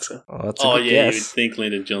Johnson. Oh, that's a good guess. You would think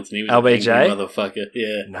Lyndon Johnson. He was LBJ? an angry motherfucker.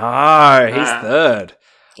 Yeah. No, he's third.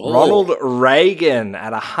 Oh. Ronald Reagan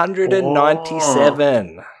at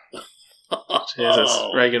 197. Jesus,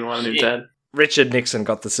 Reagan wanted him dead. Richard Nixon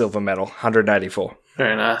got the silver medal, 184.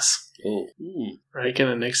 Very nice. Oh. Reagan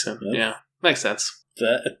and Nixon. Yeah, makes sense.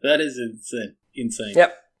 That is insane.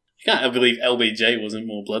 Yep. I can't believe LBJ wasn't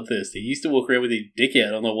more bloodthirsty. He used to walk around with his dick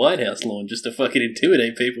out on the White House lawn just to fucking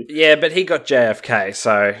intimidate people. Yeah, but he got JFK,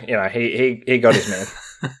 so, he got his man.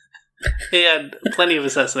 He had plenty of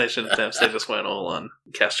assassination attempts. They just weren't all on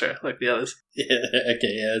Castro like the others. Yeah, okay,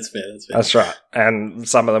 yeah, that's fair. That's right. And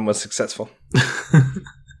some of them were successful.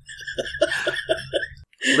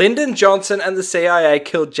 Lyndon Johnson and the CIA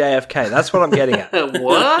killed JFK. That's what I'm getting at.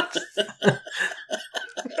 What?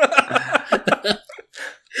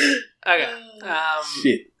 Okay.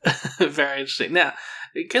 Shit. Very interesting. Now,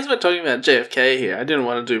 because we're talking about JFK here, I didn't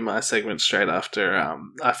want to do my segment straight after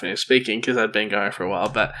I finished speaking because I'd been going for a while.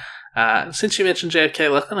 But since you mentioned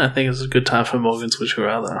JFK, Lachlan, I think it's a good time for Morgan's Would You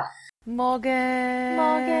Rather.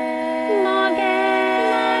 Morgan's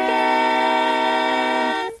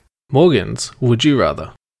Would You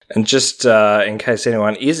Rather. And just in case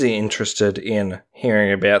anyone is interested in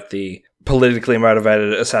hearing about the politically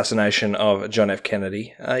motivated assassination of John F.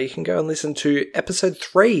 Kennedy, you can go and listen to episode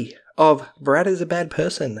 3 of Brad is a Bad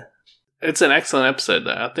Person. It's an excellent episode,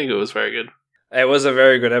 though. I think it was very good. It was a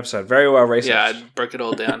very good episode. Very well researched. Yeah, I broke it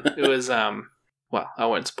all down. It was, well, I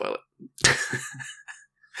won't spoil it.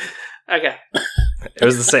 Okay. It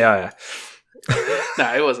was the CIA.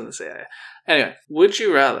 No, it wasn't the CIA. Anyway, would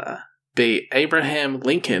you rather be Abraham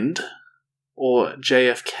Lincoln'd or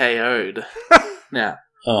JFK'd? Now,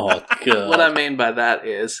 oh, God. What I mean by that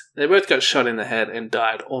is they both got shot in the head and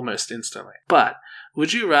died almost instantly. But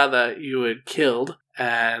would you rather you were killed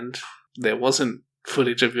and there wasn't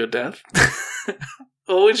footage of your death?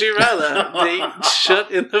 Or would you rather be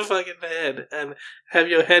shot in the fucking head and have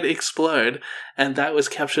your head explode and that was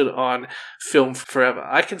captured on film forever?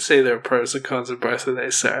 I can see there are pros and cons of both of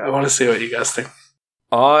these, so I want to see what you guys think.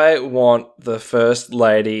 I want the First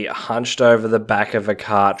Lady hunched over the back of a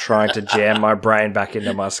car trying to jam my brain back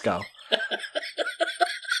into my skull.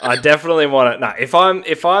 I definitely want it. No,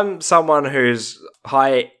 if I'm someone who's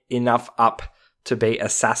high enough up to be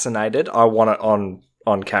assassinated, I want it on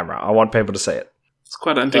camera. I want people to see it. It's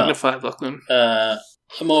quite undignified, Lachlan.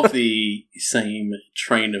 I'm of the same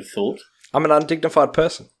train of thought. I'm an undignified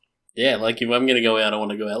person. Yeah, like if I'm going to go out, I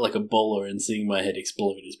want to go out like a bowler, and seeing my head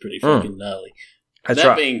explode is pretty fucking gnarly. That's that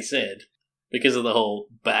right. being said, because of the whole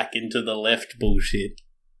back into the left bullshit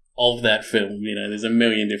of that film, there's a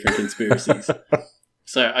million different conspiracies.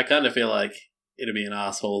 So I kind of feel like it'd be an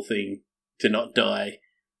asshole thing to not die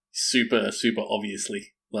super, super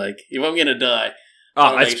obviously. Like, if I'm going to die...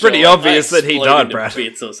 it's pretty obvious that he died, Brad.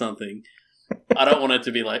 Bits or something. I don't want it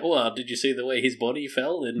to be like, did you see the way his body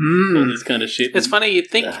fell and all this kind of shit? It's funny, you'd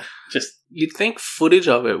think footage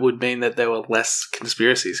of it would mean that there were less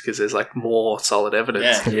conspiracies because there's like more solid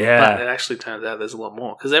evidence. Yeah. But it actually turns out there's a lot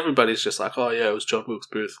more because everybody's just like, it was John Wilkes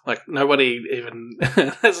Booth. Like, nobody even...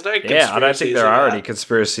 there's no conspiracies. Yeah, I don't think there are any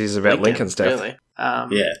conspiracies about Lincoln's death. Really.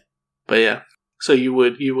 Yeah. But yeah. So you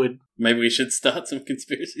would Maybe we should start some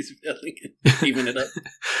conspiracies about Lincoln. Even it up.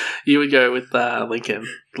 You would go with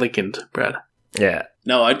Lincoln, Brad. Yeah.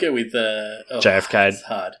 No, I'd go with JFK. It's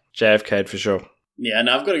hard. JFK for sure. Yeah,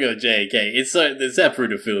 no, I've got to go with JFK. It's so the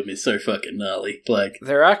Zapruder film is so fucking gnarly. Like,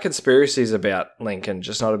 There are conspiracies about Lincoln,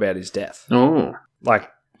 just not about his death. Oh. Like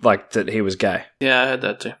that he was gay. Yeah, I heard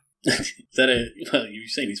that too. is that well, you've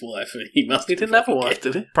seen his wife. He must. He didn't have a wife,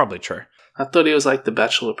 did he? Probably true. I thought he was like the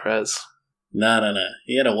Bachelor Prez. No.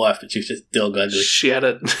 He had a wife, but she was just dog ugly. She had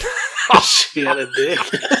a dick.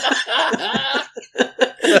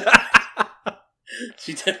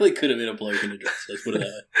 She definitely could have been a bloke in a dress. Let's put it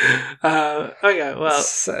that way. Okay, well,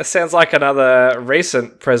 Sounds like another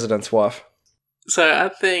recent president's wife. so I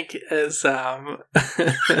think as much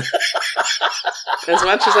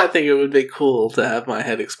as I think it would be cool to have my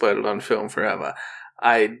head exploded on film forever,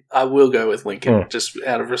 I will go with Lincoln, just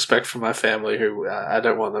out of respect for my family, who I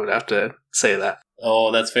don't want them to have to say that.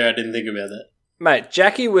 Oh, that's fair. I didn't think about that. Mate,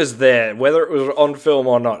 Jackie was there, whether it was on film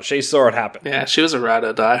or not. She saw it happen. Yeah, she was a ride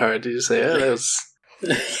or die hard. Did you say? Oh, that was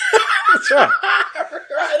That's right.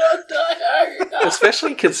 Right on Die Hard.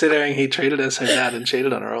 especially considering he treated her so bad and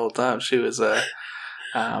cheated on her all the time. She was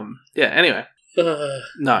yeah. Anyway,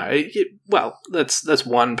 no. Well, that's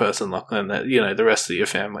one person, Lachlan. That the rest of your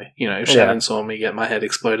family. If Shannon saw me get my head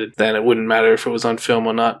exploded, then it wouldn't matter if it was on film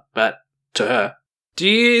or not. But to her, Do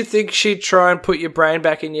you think she'd try and put your brain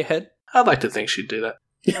back in your head? I'd like to think she'd do that.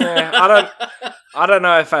 I don't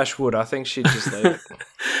know if Ash would. I think she'd just leave it.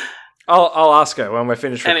 I'll ask her when we're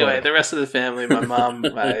finished recording. Anyway, the rest of the family, my mum,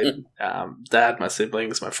 my dad, my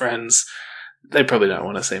siblings, my friends, they probably don't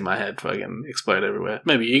want to see my head fucking explode everywhere.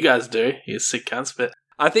 Maybe you guys do, you sick cunts, but...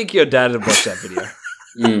 I think your dad would watch that video.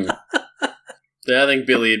 Yeah, I think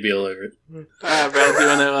Billy would be all over it. Alright,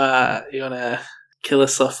 Brad, you want to kill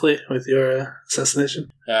us softly with your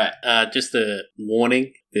assassination? Alright, just a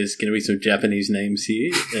warning. There's going to be some Japanese names here,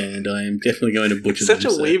 and I am definitely going to butcher Such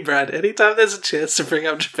them. a wee, Brad. Anytime there's a chance to bring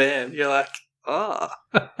up Japan, you're like, oh,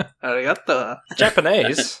 arigato.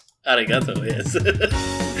 Japanese? Arigato, yes.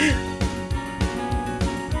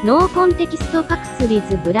 ノーコンテキストファクス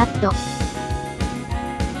with ブラッド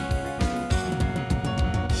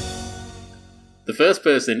The first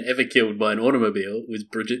person ever killed by an automobile was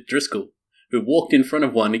Bridget Driscoll, who walked in front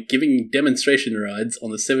of one giving demonstration rides on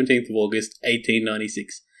the 17th of August,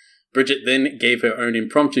 1896. Bridget then gave her own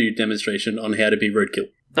impromptu demonstration on how to be roadkill.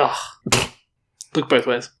 Oh, look both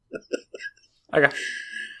ways. Okay.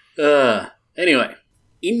 Anyway,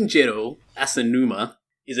 Injiro Asanuma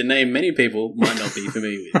is a name many people might not be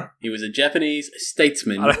familiar with. He was a Japanese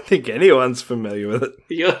statesman. I don't think anyone's familiar with it.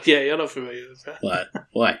 You're not familiar with that.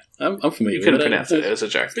 Why? I'm familiar You with it. couldn't pronounce it. It was a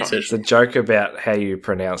joke. Tom. It's a joke about how you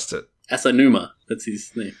pronounced it. Asanuma. That's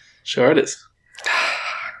his name. Sure it is.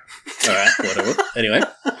 Alright, whatever. Anyway.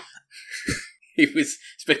 He was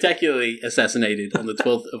spectacularly assassinated on the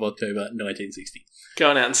 12th of October, 1960.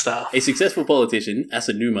 Going out in style. A successful politician,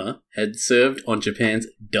 Asanuma, had served on Japan's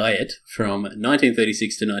Diet from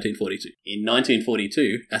 1936 to 1942. In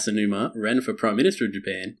 1942, Asanuma ran for Prime Minister of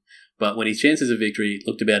Japan, but when his chances of victory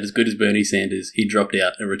looked about as good as Bernie Sanders, he dropped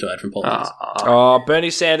out and retired from politics. Oh, Bernie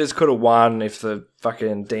Sanders could have won if the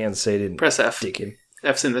fucking DNC didn't Press F. dick him.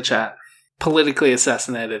 F's in the chat. Politically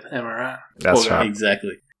assassinated. Am I right? That's Poor guy. right.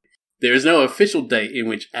 Exactly. There is no official date in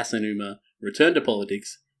which Asanuma returned to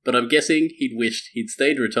politics, but I'm guessing he'd wished he'd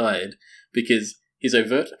stayed retired because his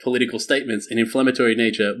overt political statements and inflammatory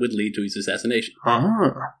nature would lead to his assassination.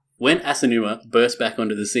 Oh. When Asanuma burst back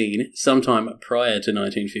onto the scene sometime prior to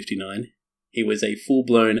 1959, he was a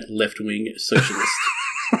full-blown left-wing socialist.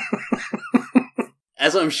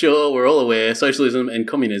 As I'm sure we're all aware, socialism and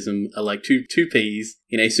communism are like two peas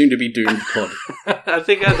in a soon-to-be doomed pod. I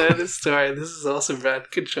think I know this story. This is awesome, Brad.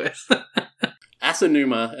 Good choice.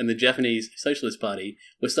 Asanuma and the Japanese Socialist Party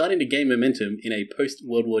were starting to gain momentum in a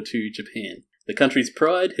post-World War II Japan. The country's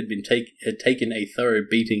pride had taken a thorough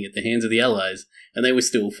beating at the hands of the Allies, and they were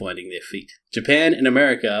still finding their feet. Japan and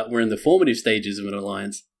America were in the formative stages of an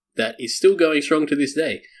alliance that is still going strong to this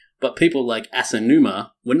day, but people like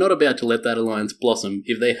Asanuma were not about to let that alliance blossom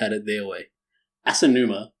if they had it their way.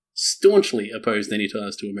 Asanuma staunchly opposed any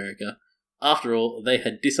ties to America. After all, they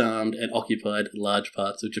had disarmed and occupied large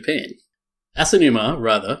parts of Japan. Asanuma,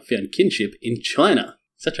 rather, found kinship in China.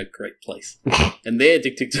 Such a great place. And their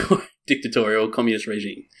dictatorial communist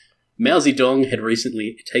regime. Mao Zedong had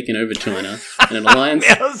recently taken over China, and an alliance...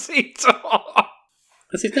 Mao Zedong!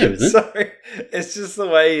 That's his name, isn't it? Sorry, it's just the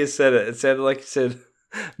way you said it. It sounded like you said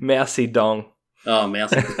Mousy Dong. Oh, Mao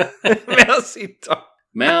Zedong. Mousy Dong.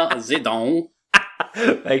 Mao Zedong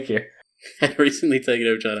Thank you. had recently taken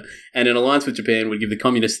over China, and an alliance with Japan would give the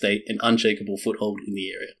communist state an unshakable foothold in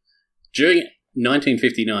the area. During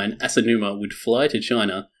 1959, Asanuma would fly to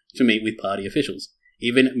China to meet with party officials,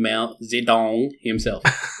 even Mao Zedong himself.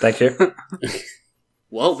 Thank you.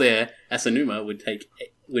 While there, Asanuma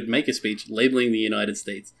would make a speech labeling the United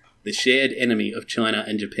States the shared enemy of China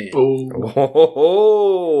and Japan.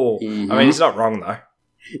 Oh. Mhm. I mean, he's not wrong, though.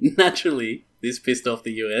 Naturally, this pissed off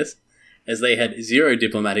the US, as they had zero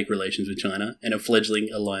diplomatic relations with China and a fledgling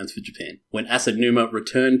alliance with Japan. When Asanuma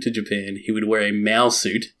returned to Japan, he would wear a Mao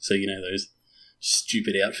suit, so you know those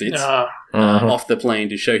stupid outfits, off the plane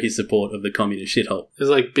to show his support of the communist shithole.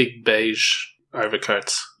 There's like big beige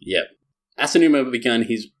overcoats. Yep. Asanuma began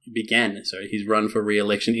his run for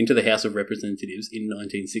re-election into the House of Representatives in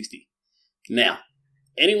 1960. Now,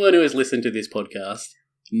 anyone who has listened to this podcast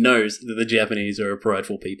knows that the Japanese are a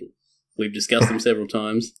prideful people. We've discussed them several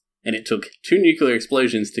times, and it took 2 nuclear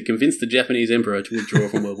explosions to convince the Japanese emperor to withdraw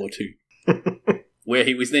from World War II, where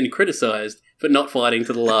he was then criticised for not fighting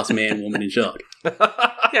to the last man, woman, and child.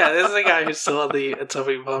 Yeah, there's a guy who saw the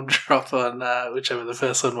atomic bomb drop on whichever the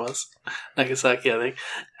first one was, Nagasaki, I think,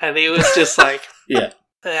 and he was just like, Yeah.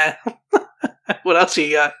 What else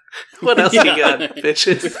you got? What else you got,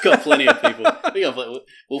 bitches? We've got plenty of people.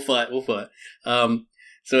 We'll fight.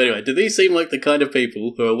 So anyway, do these seem like the kind of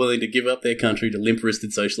people who are willing to give up their country to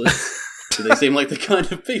limp-wristed socialists? Do they seem like the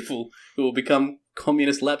kind of people who will become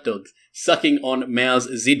communist lapdogs, sucking on Mao's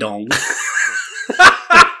Zedong?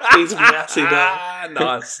 He's massive.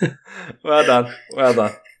 Nice. Well done.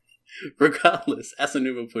 Regardless,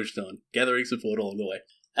 Asanuma pushed on, gathering support along the way.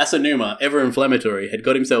 Asanuma, ever inflammatory, had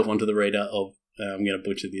got himself onto the radar of, I'm going to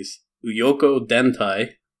butcher this, Uyoko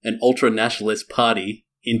Dantai, an ultra-nationalist party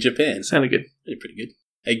in Japan. Sounded good. Pretty good.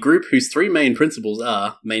 A group whose 3 main principles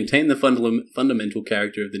are maintain the fundamental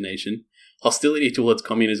character of the nation, hostility towards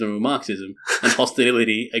communism or Marxism, and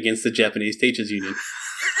hostility against the Japanese Teachers Union.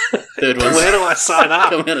 Third one. Where do I sign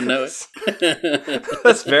up? Come out of nowhere.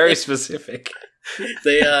 That's very specific.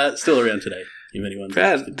 They are still around today, if anyone's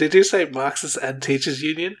Brad, interested. did you say Marxist and Teachers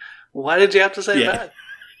Union? Why did you have to say that?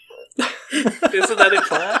 Isn't that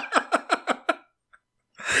implied?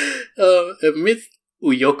 Amidst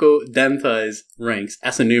Uyoko Dantai's ranks,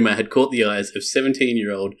 Asanuma had caught the eyes of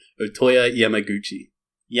 17-year-old Otoya Yamaguchi.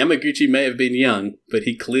 Yamaguchi may have been young, but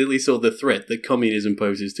he clearly saw the threat that communism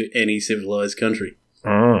poses to any civilized country.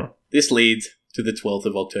 This leads to the 12th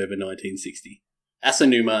of October 1960.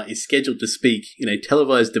 Asanuma is scheduled to speak in a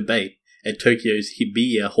televised debate at Tokyo's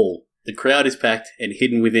Hibiya Hall. The crowd is packed, and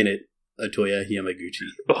hidden within it, Otoya Yamaguchi.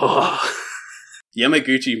 Oh.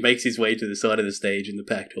 Yamaguchi makes his way to the side of the stage in the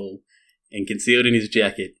packed hall, and concealed in his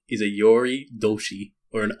jacket is a Yori Doshi,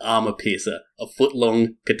 or an armor piercer, a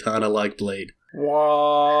foot-long katana-like blade.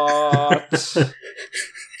 What?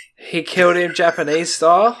 He killed him Japanese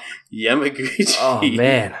style? Yamaguchi Oh,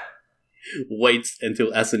 man. waits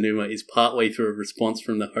until Asanuma is partway through a response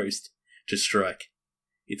from the host to strike.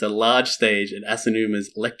 It's a large stage, and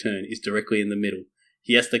Asanuma's lectern is directly in the middle.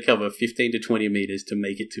 He has to cover 15 to 20 meters to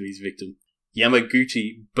make it to his victim.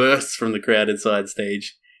 Yamaguchi bursts from the crowded side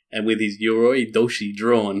stage, and with his Yoroi Doshi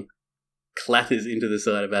drawn, clatters into the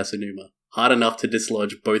side of Asanuma, hard enough to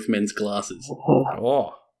dislodge both men's glasses.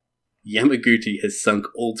 Oh. Yamaguchi has sunk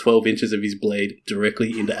all 12 inches of his blade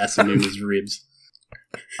directly into Asanuma's ribs.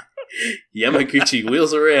 Yamaguchi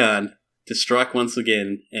wheels around to strike once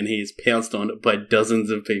again, and he is pounced on by dozens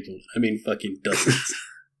of people. I mean, fucking dozens.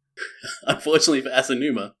 Unfortunately for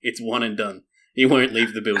Asanuma, it's one and done. He won't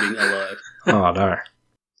leave the building alive. Oh, no.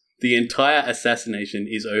 The entire assassination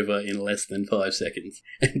is over in less than 5 seconds,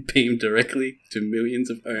 and beamed directly to millions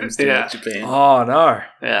of homes throughout Japan. Oh, no.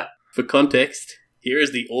 Yeah. For context, here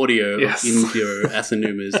is the audio Yes. of Injiro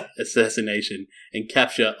Asanuma's assassination and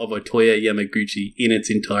capture of Otoya Yamaguchi in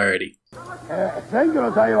its entirety. 選挙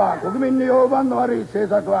の際は国民に評判の悪い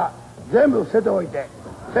政策は全部捨てておいて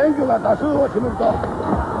選挙が多数を占めると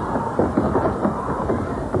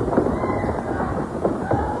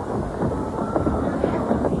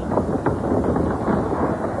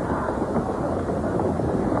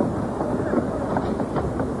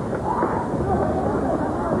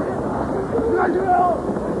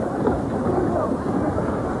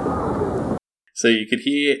So you could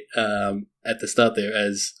hear at the start there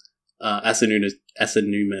as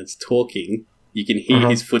Asanuma's talking, you can hear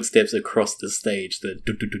his footsteps across the stage,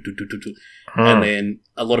 and then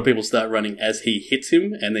a lot of people start running as he hits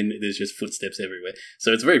him, and then there's just footsteps everywhere.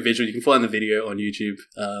 So it's very visual. You can find the video on YouTube.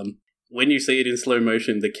 When you see it in slow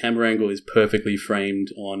motion, the camera angle is perfectly framed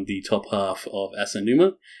on the top half of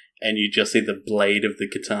Asanuma, and you just see the blade of the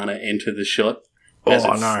katana enter the shot as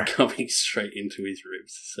it's coming straight into his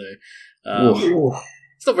ribs. So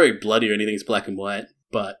it's not very bloody or anything. It's black and white.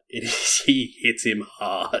 but he hits him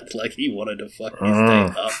hard. Like, he wanted to fuck his day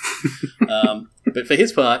up. But for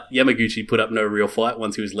his part, Yamaguchi put up no real fight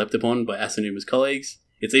once he was leapt upon by Asanuma's colleagues.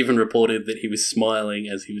 It's even reported that he was smiling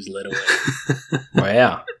as he was led away.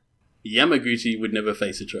 Wow. Yamaguchi would never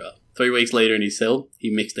face a trial. 3 weeks later in his cell, he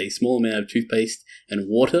mixed a small amount of toothpaste and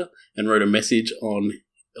water and wrote a message on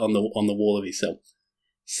the wall of his cell.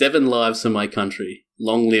 7 lives for my country.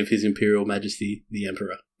 Long live His Imperial Majesty the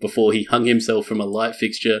Emperor. Before he hung himself from a light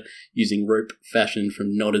fixture using rope fashioned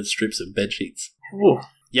from knotted strips of bedsheets. Ooh.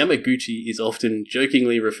 Yamaguchi is often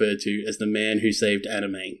jokingly referred to as the man who saved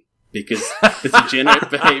anime because the degenerate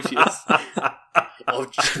behaviors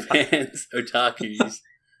of Japan's otakus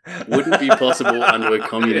wouldn't be possible under a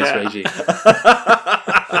communist regime.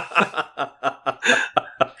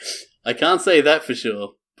 I can't say that for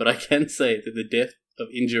sure, but I can say that the death of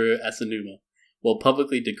Injiro Asanuma, while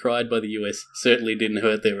publicly decried by the US, certainly didn't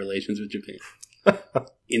hurt their relations with Japan.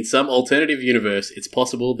 In some alternative universe, it's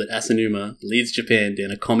possible that Asanuma leads Japan down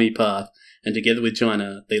a commie path, and together with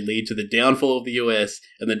China, they lead to the downfall of the US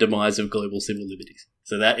and the demise of global civil liberties.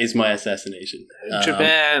 So that is my assassination.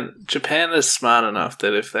 Japan is smart enough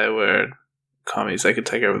that if they were commies, they could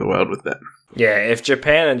take over the world with them. Yeah, if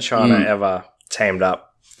Japan and China ever teamed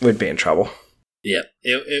up, we'd be in trouble. Yeah,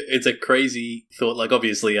 it's a crazy thought. Like,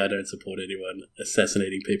 obviously, I don't support anyone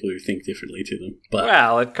assassinating people who think differently to them. But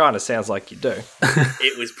well, it kind of sounds like you do.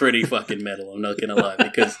 It was pretty fucking metal, I'm not going to lie,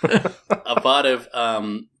 because a part of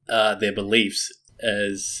their beliefs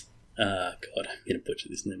as, God, I'm going to butcher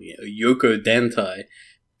this name again, Yoko Dantai,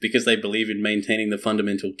 because they believe in maintaining the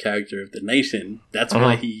fundamental character of the nation, that's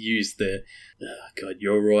why he used the,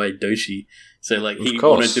 Yoroi Doshi. So, like, he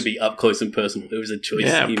wanted to be up close and personal. It was a choice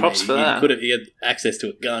he props made. For that. He had access to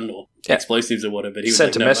a gun or explosives or whatever, but he was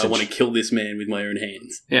Sent like, a message. I want to kill this man with my own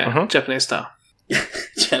hands. Yeah, Japanese style.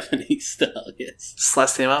 Japanese style, yes.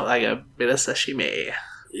 Sliced him up like a bit of sashimi.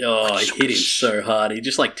 Oh, he hit him so hard. He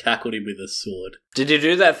just, like, tackled him with a sword. Did you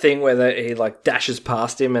do that thing where he, like, dashes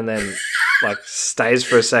past him and then, like, stays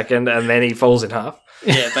for a second and then he falls in half?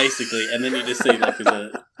 Yeah, basically. And then you just see, like, there's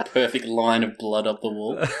a perfect line of blood up the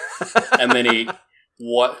wall. And then he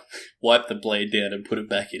wiped the blade down and put it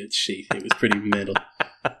back in its sheath. It was pretty metal.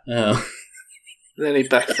 Then he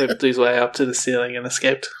backflipped his way up to the ceiling and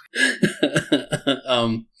escaped.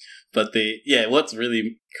 But what's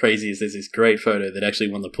really crazy is there's this great photo that actually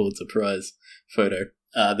won the Pulitzer Prize photo.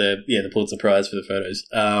 The Pulitzer Prize for the photos.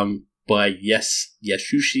 By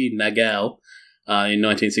Yasushi Nagao in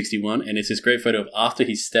 1961, and it's this great photo of after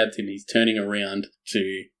he stabbed him, he's turning around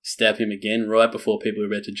to stab him again right before people are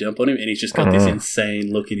about to jump on him, and he's just got this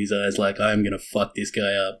insane look in his eyes like, I'm going to fuck this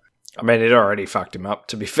guy up. I mean, it already fucked him up,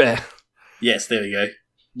 to be fair. Yes, there we go.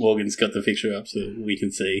 Morgan's got the picture up so we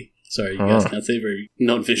can see. Sorry, you guys can't see, very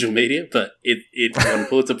non-visual media, but it won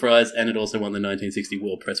Pulitzer Prize, and it also won the 1960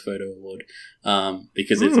 World Press Photo Award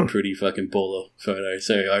because it's a pretty fucking baller photo.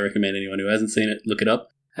 So I recommend anyone who hasn't seen it, look it up.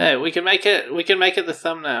 Hey, we can make it the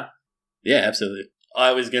thumbnail. Yeah, absolutely.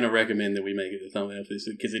 I was going to recommend that we make it the thumbnail for this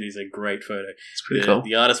because it is a great photo. It's pretty cool.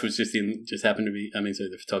 The artist was the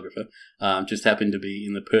photographer just happened to be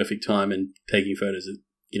in the perfect time and taking photos at,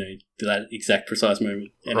 to that exact precise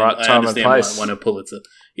moment. And right I time and understand place. why I won a Pulitzer.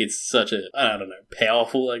 It's such a, I don't know,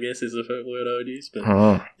 powerful, I guess is the word I would use. But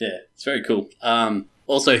yeah, it's very cool.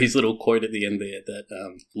 Also, his little quote at the end there,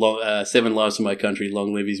 that 7 lives for my country,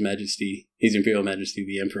 long live His Majesty, His Imperial Majesty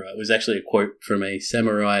the Emperor, it was actually a quote from a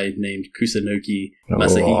samurai named Kusunoki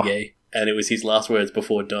Masahige, and it was his last words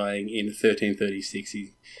before dying in 1336.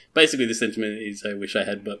 Basically, the sentiment is, I wish I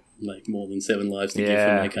had but more than 7 lives to give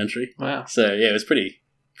for my country. Wow. So, yeah, it was pretty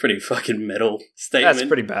fucking metal statement. That's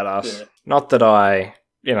pretty badass. Yeah. Not that I,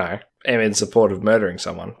 am in support of murdering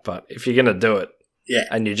someone, but if you're going to do it,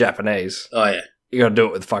 and you're Japanese, you got to do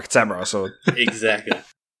it with a fucking samurai sword. Exactly.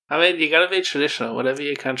 I mean, you got to be traditional, whatever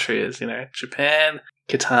your country is. Japan,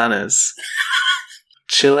 katanas.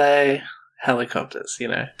 Chile, helicopters.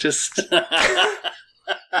 Just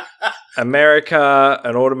America,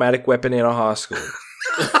 an automatic weapon in a high school.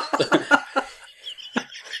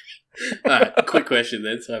 Alright, quick question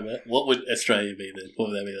then, Simon. What would Australia be then? What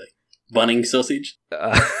would that be like? Bunning sausage?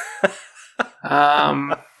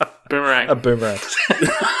 Boomerang. A boomerang.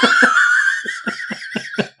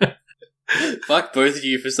 Fuck both of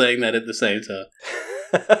you for saying that at the same time.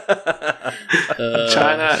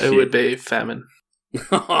 China, it would be famine.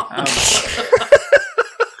 Oh,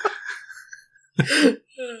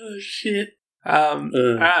 shit. All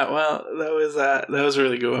right, well, that was a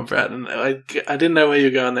really good one, Brad. And I didn't know where you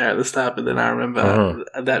were going there at the start, but then I remember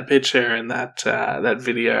that picture and that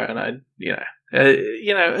video, and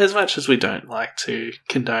as much as we don't like to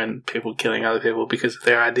condone people killing other people because of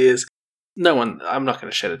their ideas, I'm not going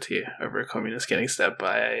to shed a tear over a communist getting stabbed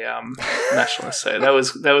by a nationalist. So that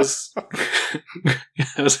was that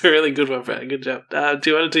was a really good one, Brad. Good job. Do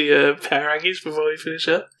you want to do your power rankings before we finish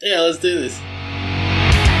up? Yeah, let's do this.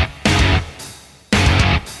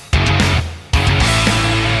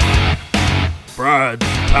 Brad's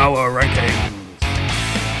Power Rankings.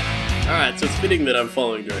 Alright, so it's fitting that I'm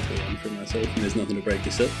following directly on from myself, and there's nothing to break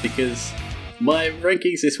this up, because my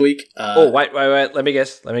rankings this week are... wait. Let me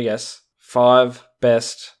guess. 5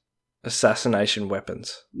 best assassination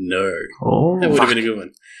weapons. No. Oh, that would have been a good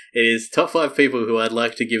one. It is top 5 people who I'd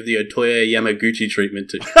like to give the Otoya Yamaguchi treatment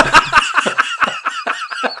to.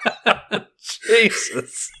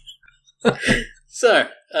 Jesus. So,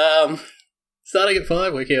 starting at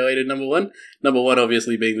 5, working our way to number 1. Number 1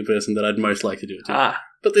 obviously being the person that I'd most like to do it to.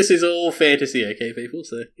 But this is all fantasy, okay, people?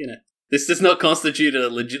 So, this does not constitute a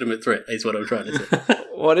legitimate threat, is what I'm trying to say.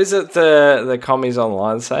 What is it the commies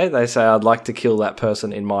online say? They say, I'd like to kill that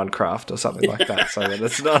person in Minecraft or something like that. So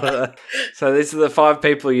that's not so these are the 5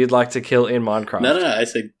 people you'd like to kill in Minecraft. No, I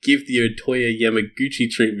said give the Otoya Yamaguchi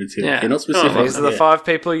treatment to. Yeah. You're not specific. These are the 5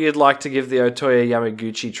 people you'd like to give the Otoya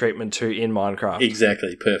Yamaguchi treatment to in Minecraft.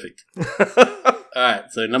 Exactly, perfect.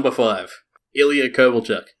 Alright, so number 5. Ilya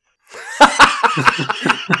Kovalchuk.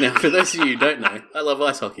 Now, for those of you who don't know, I love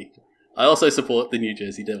ice hockey. I also support the New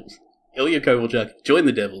Jersey Devils. Ilya Kovalchuk joined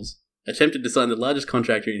the Devils, attempted to sign the largest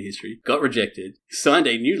contract in history, got rejected, signed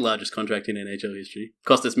a new largest contract in NHL history,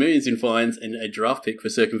 cost us millions in fines and a draft pick for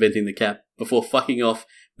circumventing the cap before fucking off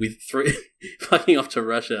to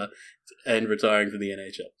Russia and retiring from the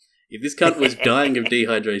NHL. If this cunt was dying of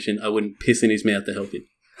dehydration, I wouldn't piss in his mouth to help him.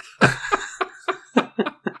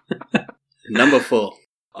 Number 4.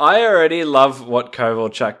 I already love what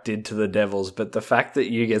Kovalchuk did to the Devils, but the fact that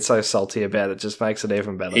you get so salty about it just makes it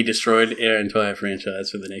even better. He destroyed our entire franchise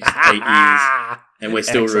for the next 8 years, and we're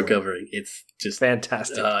still Excellent. recovering. It's just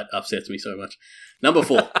fantastic. It upsets me so much. Number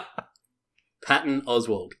 4. Patton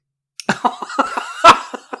Oswalt.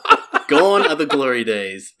 Gone are the glory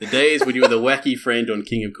days. The days when you were the wacky friend on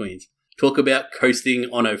King of Queens. Talk about coasting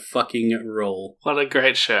on a fucking roll. what a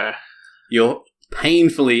great show. You're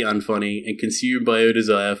painfully unfunny and consumed by your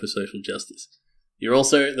desire for social justice. You're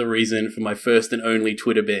also the reason for my first and only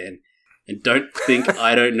Twitter ban. And don't think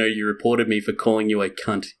I don't know you reported me for calling you a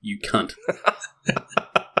cunt, you cunt.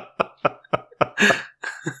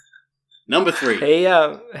 Number 3. He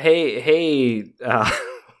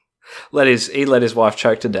let his wife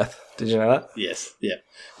choke to death. Did you know that? Yes, yeah.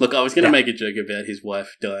 Look, I was going to make a joke about his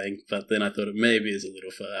wife dying, but then I thought it maybe is a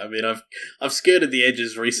little far. I mean, I've skirted the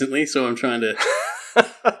edges recently, so I'm trying to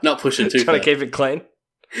not push it too far. Trying to keep it clean.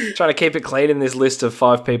 Trying to keep it clean in this list of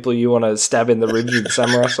 5 people you want to stab in the ribs with a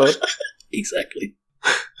samurai sword. Exactly.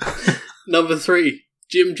 Number 3,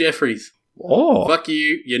 Jim Jeffries. Oh, Fuck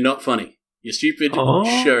you, you're not funny. Your stupid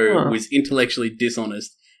show was intellectually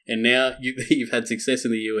dishonest, and now you've had success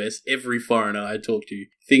in the US, every foreigner I talk to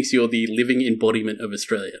thinks you're the living embodiment of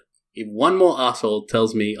Australia. If one more asshole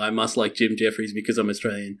tells me I must like Jim Jeffries because I'm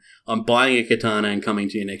Australian, I'm buying a katana and coming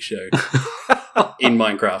to your next show. In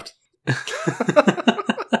Minecraft.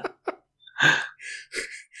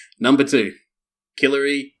 Number 2,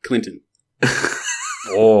 Hillary Clinton.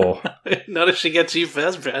 oh. Not if she gets you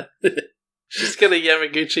first, Brad. She's going to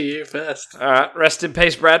Yamaguchi you first. All right, rest in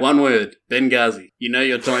peace, Brad. One word, Benghazi. You know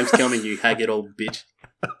your time's coming, you haggard old bitch.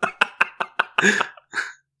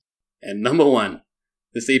 And number 1,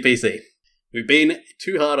 the CPC. We've been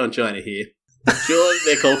too hard on China here. Sure,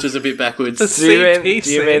 their culture's a bit backwards. Do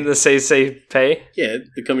you mean the CCP? Yeah,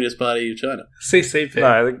 the Communist Party of China. CCP.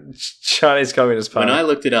 No, the Chinese Communist Party. When I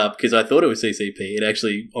looked it up, because I thought it was CCP, it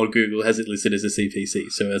actually, on Google, has it listed as a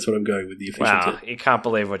CPC, so that's what I'm going with the official Wow, term. you can't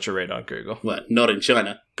believe what you read on Google. What? Not in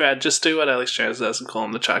China. Brad, just do what Alex Jones does and call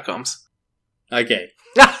them the Chi-Coms. Okay.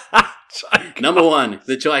 Number 1,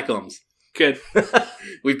 the Chi-Coms. Good.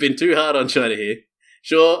 We've been too hard on China here.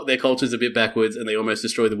 Sure, their culture's a bit backwards and they almost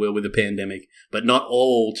destroyed the world with a pandemic, but not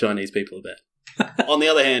all Chinese people are bad. On the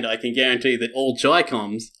other hand, I can guarantee that all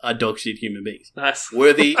Chi-Coms are dog-shit human beings. Nice.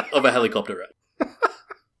 Worthy of a helicopter ride.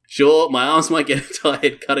 Sure, my arms might get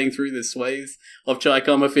tired cutting through the swathes of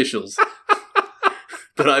Chi-Com officials,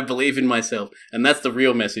 but I believe in myself, and that's the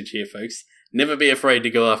real message here, folks. Never be afraid to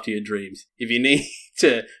go after your dreams. If you need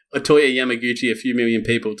to Otoya Yamaguchi a few million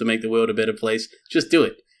people to make the world a better place, just do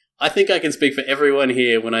it. I think I can speak for everyone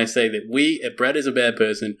here when I say that we at Brad is a Bad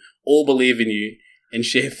Person all believe in you and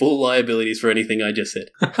share full liabilities for anything I just said.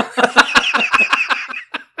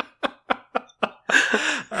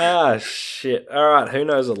 Ah, shit. All right, who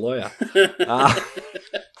knows a lawyer?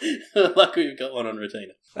 Luckily, we've got one on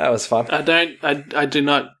retainer. That was fun. I do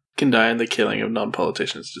not condone the killing of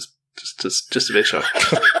non-politicians. Just to be sure.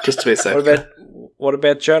 Just to be safe. What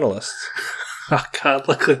about journalists? Oh, God,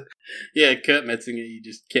 look at... Yeah, Kurt Metzinger, you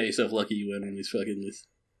just count yourself lucky you weren't on this fucking list.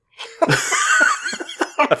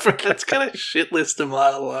 That's got a shit list a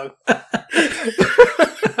mile long.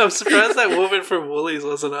 I'm surprised that woman from Woolies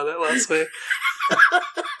wasn't on it last week.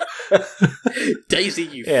 Daisy,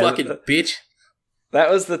 you fucking bitch. That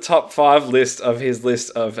was the top 5 list of his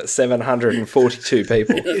list of 742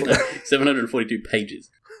 people. 742 pages.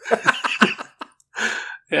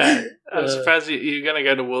 Yeah, I'm surprised you're going to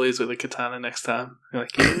go to Woolies with a katana next time. You're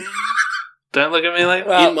like, don't look at me like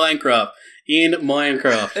that. In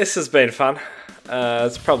Minecraft. This has been fun.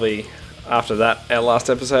 It's probably, after that, our last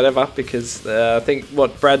episode ever, because I think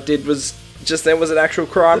what Brad did was just then was an actual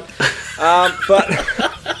crime. But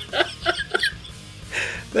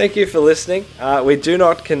thank you for listening. We do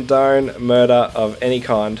not condone murder of any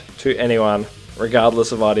kind to anyone,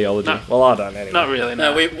 regardless of ideology. No, well, I don't anyway. Not really,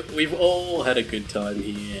 no. We've all had a good time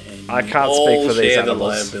here, and I can't speak for these animals.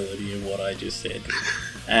 All share the liability of what I just said.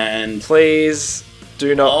 And please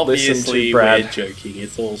do not listen to Brad. We're joking.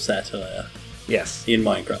 It's all satire. Yes. In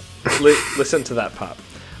Minecraft. Listen to that part.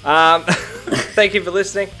 Thank you for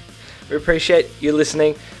listening. We appreciate you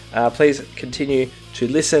listening. Please continue to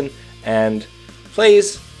listen, and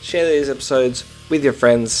please share these episodes with your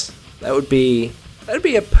friends. That would be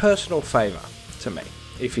a personal favour to me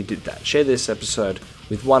if you did that. Share this episode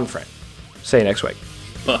with one friend. See you next week.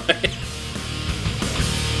 Bye.